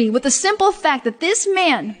surgery, with the simple fact that this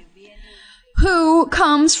man who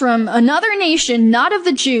comes from another nation, not of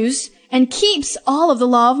the Jews, and keeps all of the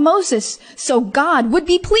law of Moses. So God would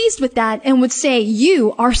be pleased with that and would say,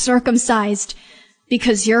 you are circumcised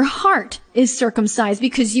because your heart is circumcised,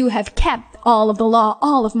 because you have kept all of the law,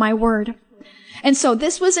 all of my word. And so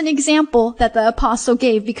this was an example that the apostle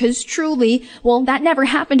gave, because truly, well, that never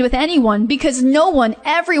happened with anyone, because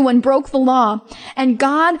everyone broke the law. And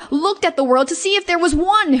God looked at the world to see if there was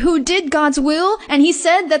one who did God's will, and he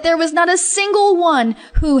said that there was not a single one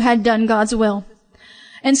who had done God's will.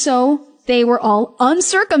 And so they were all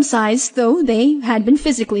uncircumcised, though they had been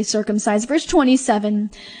physically circumcised. Verse 27,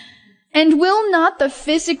 and will not the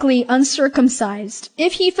physically uncircumcised,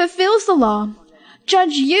 if he fulfills the law,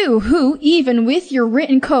 judge you, who, even with your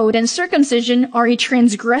written code and circumcision, are a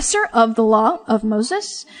transgressor of the law of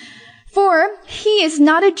Moses? For he is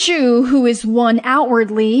not a Jew who is one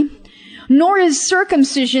outwardly, nor is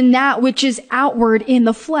circumcision that which is outward in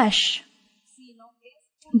the flesh.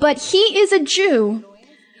 But he is a Jew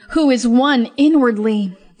who is one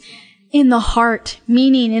inwardly, in the heart,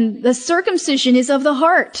 meaning in the circumcision is of the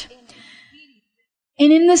heart,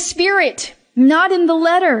 and in the spirit, not in the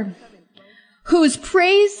letter, whose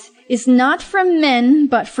praise is not from men,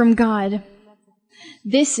 but from God.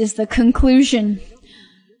 This is the conclusion.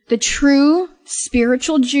 The true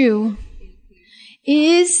spiritual Jew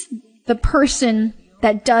is the person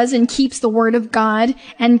that does and keeps the word of God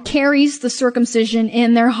and carries the circumcision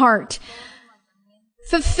in their heart,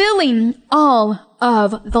 fulfilling all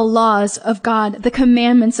of the laws of God, the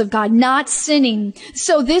commandments of God, not sinning.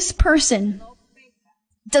 So this person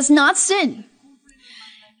does not sin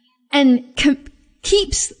and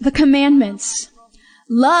keeps the commandments,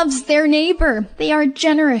 loves their neighbor. They are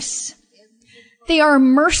generous. They are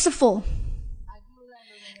merciful.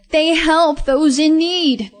 They help those in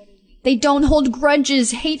need. They don't hold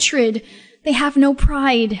grudges, hatred. They have no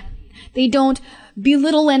pride. They don't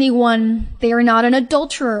belittle anyone. They are not an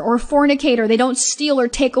adulterer or fornicator. They don't steal or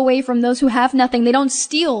take away from those who have nothing. They don't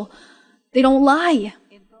steal. They don't lie.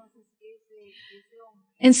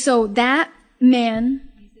 And so that man,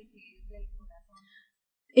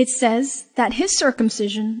 it says that his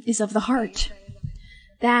circumcision is of the heart.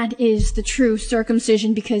 That is the true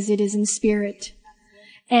circumcision, because it is in spirit.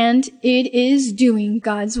 And it is doing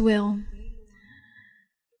God's will.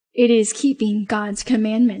 It is keeping God's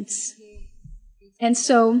commandments. And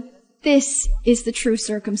so this is the true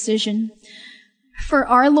circumcision. For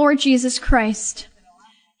our Lord Jesus Christ,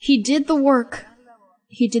 he did the work.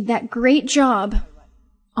 He did that great job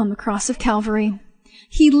on the cross of Calvary.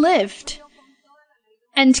 He lived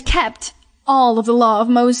and kept all of the law of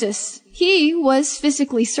Moses. He was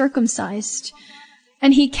physically circumcised,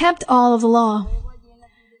 and he kept all of the law.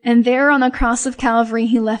 And there on the cross of Calvary,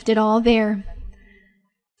 he left it all there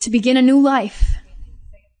to begin a new life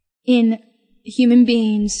in human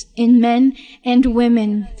beings, in men and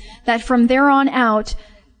women, that from there on out,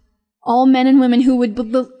 all men and women who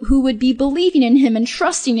would be believing in him and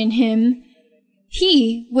trusting in him,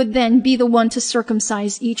 he would then be the one to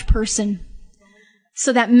circumcise each person,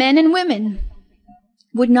 so that men and women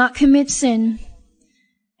would not commit sin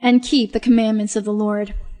and keep the commandments of the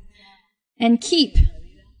Lord and keep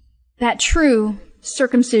that true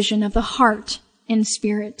circumcision of the heart and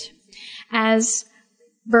spirit. As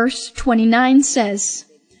verse 29 says,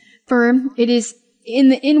 for it is in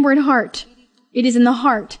the inward heart, it is in the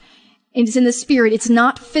heart, it is in the spirit, it's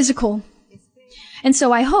not physical. And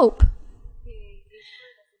so I hope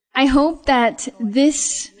that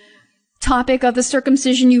this topic of the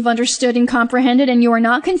circumcision you've understood and comprehended, and you are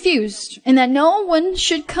not confused, and that no one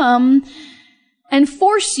should come and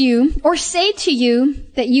force you or say to you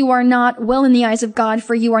that you are not well in the eyes of God,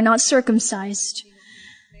 for you are not circumcised.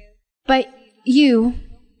 But you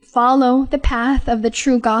follow the path of the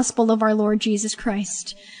true gospel of our Lord Jesus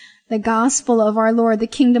Christ. The gospel of our Lord, the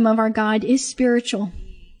kingdom of our God, is spiritual.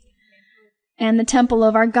 and the temple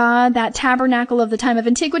of our God, that tabernacle of the time of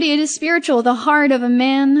antiquity. It is spiritual. The heart of a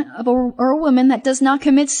man or a woman that does not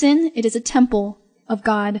commit sin, it is a temple of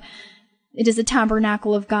God. It is a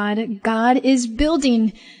tabernacle of God. God is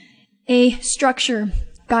building a structure.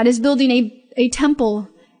 God is building a temple,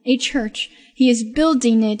 a church. He is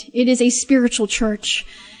building it. It is a spiritual church.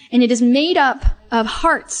 And it is made up of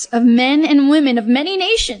hearts of men and women of many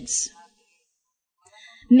nations.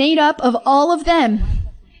 Made up of all of them.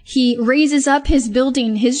 He raises up his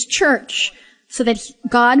building, his church, so that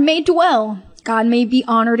God may dwell. God may be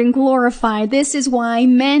honored and glorified. This is why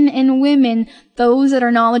men and women, those that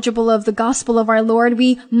are knowledgeable of the gospel of our Lord,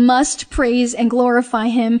 we must praise and glorify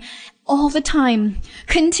him all the time,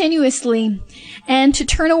 continuously, and to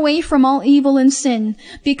turn away from all evil and sin,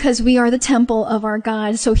 because we are the temple of our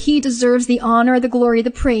God. So he deserves the honor, the glory,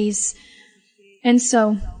 the praise. And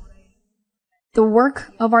so, the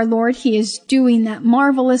work of our Lord, he is doing that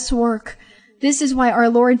marvelous work. This is why our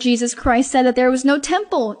Lord Jesus Christ said that there was no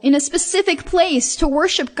temple in a specific place to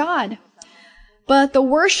worship God, but the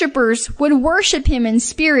worshipers would worship him in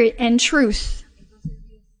spirit and truth.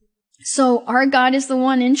 So our God is the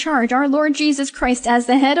one in charge. Our Lord Jesus Christ, as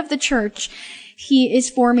the head of the church, he is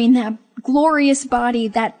forming that glorious body,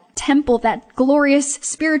 that temple, that glorious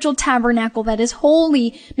spiritual tabernacle that is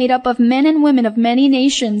holy, made up of men and women of many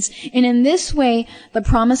nations. And in this way, the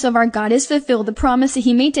promise of our God is fulfilled. The promise that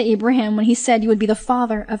he made to Abraham when he said you would be the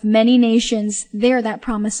father of many nations. There, that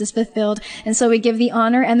promise is fulfilled. And so we give the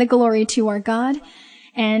honor and the glory to our God.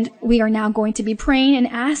 And we are now going to be praying and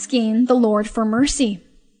asking the Lord for mercy.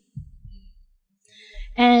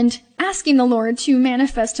 And asking the Lord to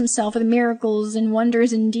manifest himself with miracles and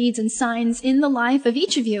wonders and deeds and signs in the life of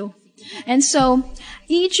each of you. And so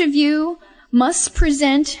each of you must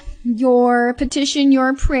present your petition,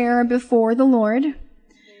 your prayer before the Lord.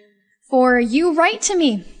 For you write to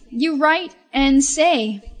me. You write and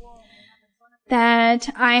say that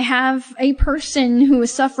I have a person who is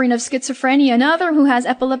suffering of schizophrenia, another who has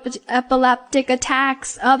epileptic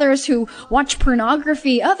attacks, others who watch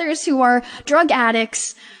pornography, others who are drug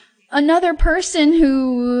addicts, another person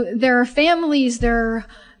who their families, their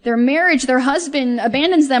marriage, their husband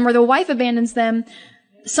abandons them or the wife abandons them,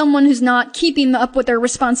 someone who's not keeping up with their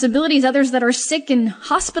responsibilities, others that are sick and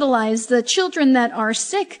hospitalized, the children that are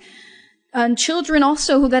sick, and children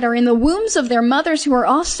also that are in the wombs of their mothers who are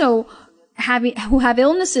also who have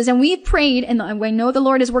illnesses. And we've prayed, and I know the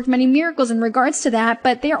Lord has worked many miracles in regards to that,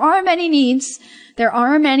 but there are many needs. There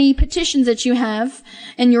are many petitions that you have,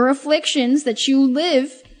 and your afflictions that you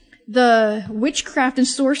live, the witchcraft and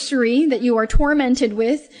sorcery that you are tormented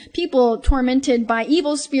with, people tormented by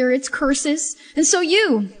evil spirits, curses. And so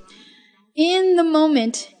you, in the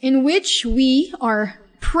moment in which we are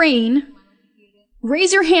praying,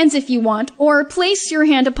 raise your hands if you want, or place your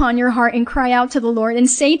hand upon your heart and cry out to the Lord and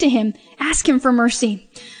say to him, ask him for mercy.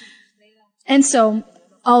 And so,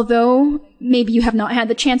 although maybe you have not had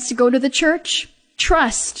the chance to go to the church,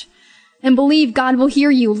 trust and believe God will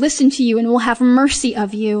hear you, listen to you, and will have mercy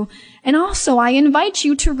of you. And also, I invite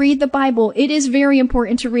you to read the Bible. It is very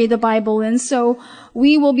important to read the Bible. And so,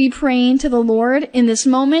 we will be praying to the Lord. In this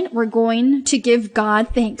moment, we're going to give God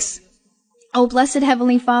thanks. Oh, blessed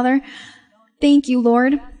Heavenly Father, thank you,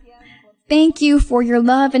 Lord. Thank you for your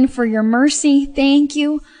love and for your mercy. Thank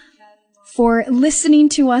you for listening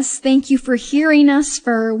to us. Thank you for hearing us,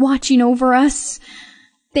 for watching over us.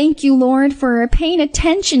 Thank you, Lord, for paying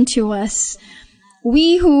attention to us.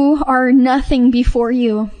 We who are nothing before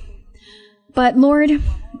you. But Lord,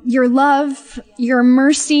 your love, your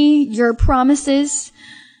mercy, your promises,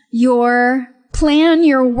 your plan,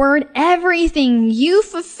 your word, everything you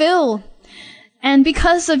fulfill. And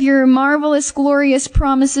because of your marvelous, glorious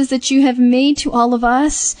promises that you have made to all of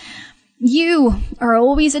us, you are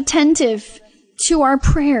always attentive to our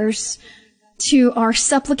prayers, to our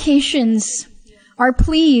supplications, our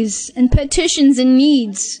pleas and petitions and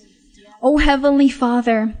needs. O Heavenly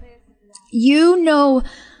Father, you know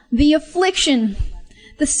the affliction,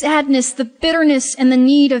 the sadness, the bitterness, and the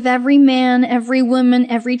need of every man, every woman,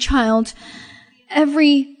 every child,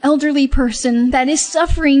 every elderly person that is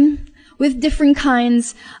suffering with different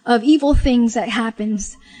kinds of evil things that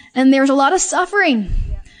happens. And there's a lot of suffering.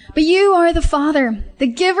 But you are the Father, the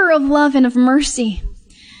giver of love and of mercy.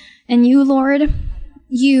 And you, Lord,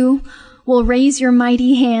 you will raise your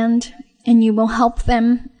mighty hand, and you will help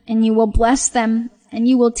them, and you will bless them, and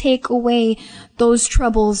you will take away those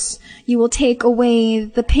troubles. You will take away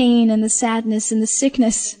the pain and the sadness and the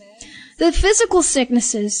sickness, the physical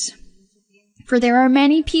sicknesses. For there are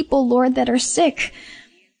many people, Lord, that are sick.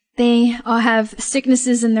 They have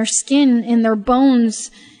sicknesses in their skin, in their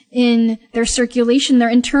bones, in their circulation, their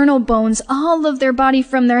internal bones, all of their body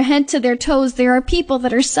from their head to their toes. There are people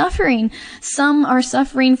that are suffering. Some are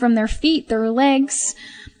suffering from their feet, their legs.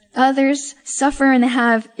 Others suffer and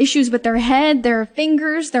have issues with their head, their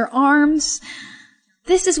fingers, their arms.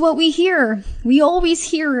 This is what we hear. We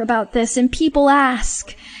always hear about this, and people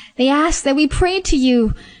ask. They ask that we pray to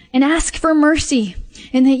you and ask for mercy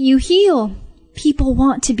and that you heal. People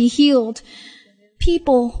want to be healed.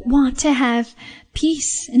 People want to have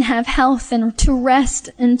peace and have health and to rest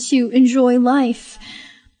and to enjoy life.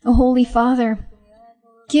 O Holy Father,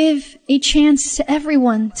 give a chance to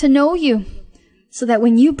everyone to know you so that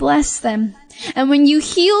when you bless them and when you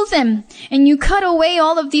heal them and you cut away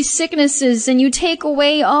all of these sicknesses and you take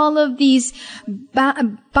away all of these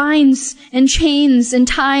binds and chains and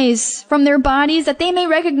ties from their bodies, that they may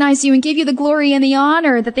recognize you and give you the glory and the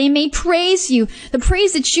honor, that they may praise you, the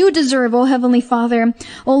praise that you deserve, O Heavenly Father.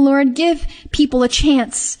 O Lord, give people a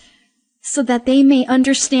chance so that they may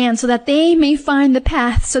understand, so that they may find the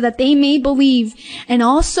path, so that they may believe and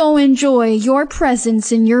also enjoy your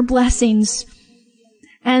presence and your blessings.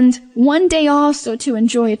 And one day also to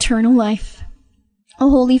enjoy eternal life.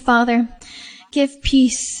 O Holy Father, give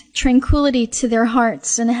peace, tranquility to their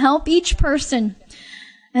hearts and help each person.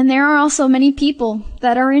 And there are also many people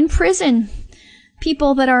that are in prison,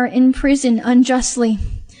 people that are in prison unjustly.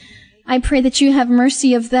 I pray that you have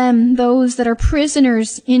mercy of them, those that are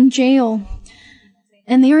prisoners in jail,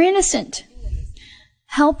 and they are innocent.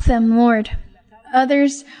 Help them, Lord.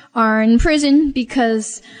 Others are in prison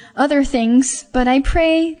because other things, but I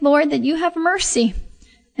pray, Lord, that you have mercy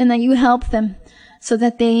and that you help them so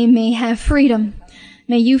that they may have freedom.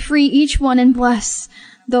 May you free each one and bless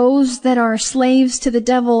those that are slaves to the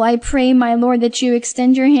devil. I pray, my Lord, that you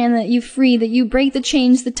extend your hand, that you free, that you break the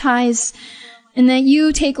chains, the ties, and that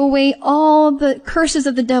you take away all the curses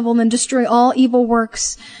of the devil and destroy all evil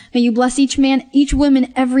works. May you bless each man, each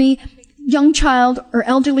woman, every young child or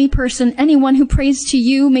elderly person, anyone who prays to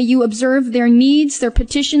you. May you observe their needs, their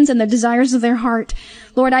petitions, and the desires of their heart.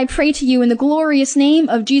 Lord, I pray to you in the glorious name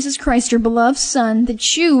of Jesus Christ, your beloved Son,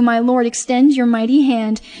 that you, my Lord, extend your mighty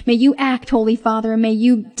hand. May you act, Holy Father, and may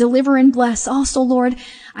you deliver and bless. Also, Lord,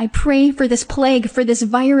 I pray for this plague, for this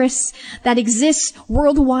virus that exists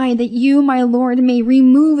worldwide, that you, my Lord, may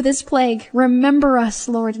remove this plague. Remember us,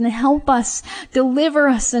 Lord, and help us, deliver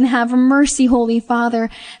us, and have mercy, Holy Father.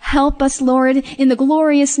 Help us, Lord, in the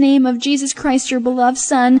glorious name of Jesus Christ, your beloved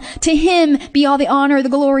Son. To him be all the honor, the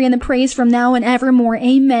glory, and the praise from now and evermore.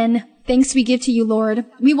 Amen. Thanks we give to you, Lord.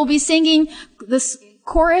 We will be singing this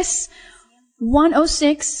chorus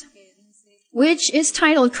 106, which is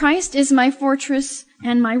titled, Christ is my fortress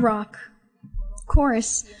and my rock.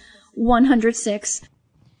 Chorus 106.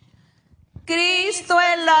 Cristo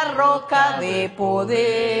es la roca de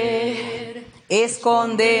poder,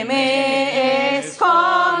 escóndeme,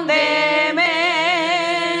 escóndeme,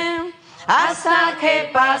 hasta que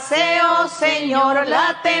pase, oh Señor,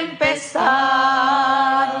 la tempestad.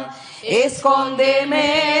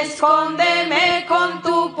 Escóndeme, escóndeme con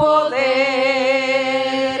tu poder.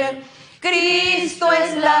 Cristo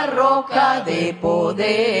es la roca de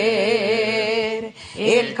poder.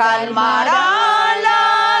 Él calmará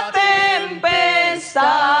la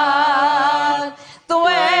tempestad. Tú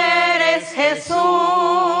eres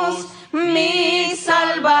Jesús, mi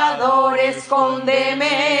Salvador.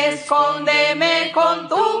 Escóndeme, escóndeme con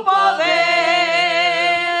tu poder.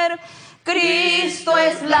 Cristo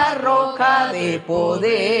es la roca de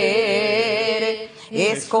poder.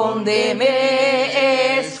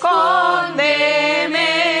 Escóndeme, escóndeme,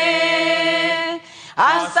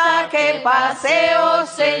 hasta que pase, oh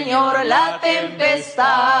Señor, la tempestad.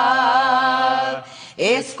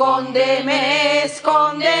 Escóndeme,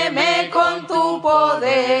 escóndeme con tu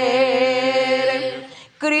poder.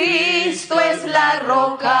 Cristo es la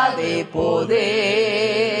roca de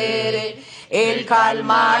poder. Él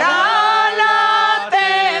calmará la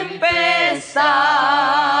tempestad.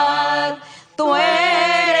 Tú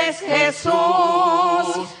eres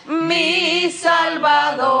Jesús, mi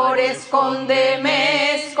Salvador.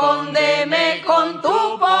 Escóndeme, escóndeme con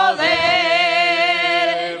tu poder.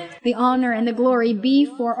 The honor and the glory be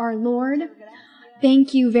for our Lord.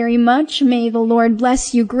 Thank you very much. May the Lord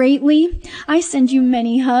bless you greatly. I send you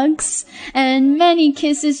many hugs and many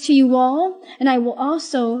kisses to you all. And I will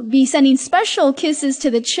also be sending special kisses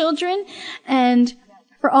to the children. And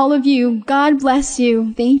for all of you, God bless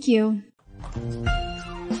you. Thank you.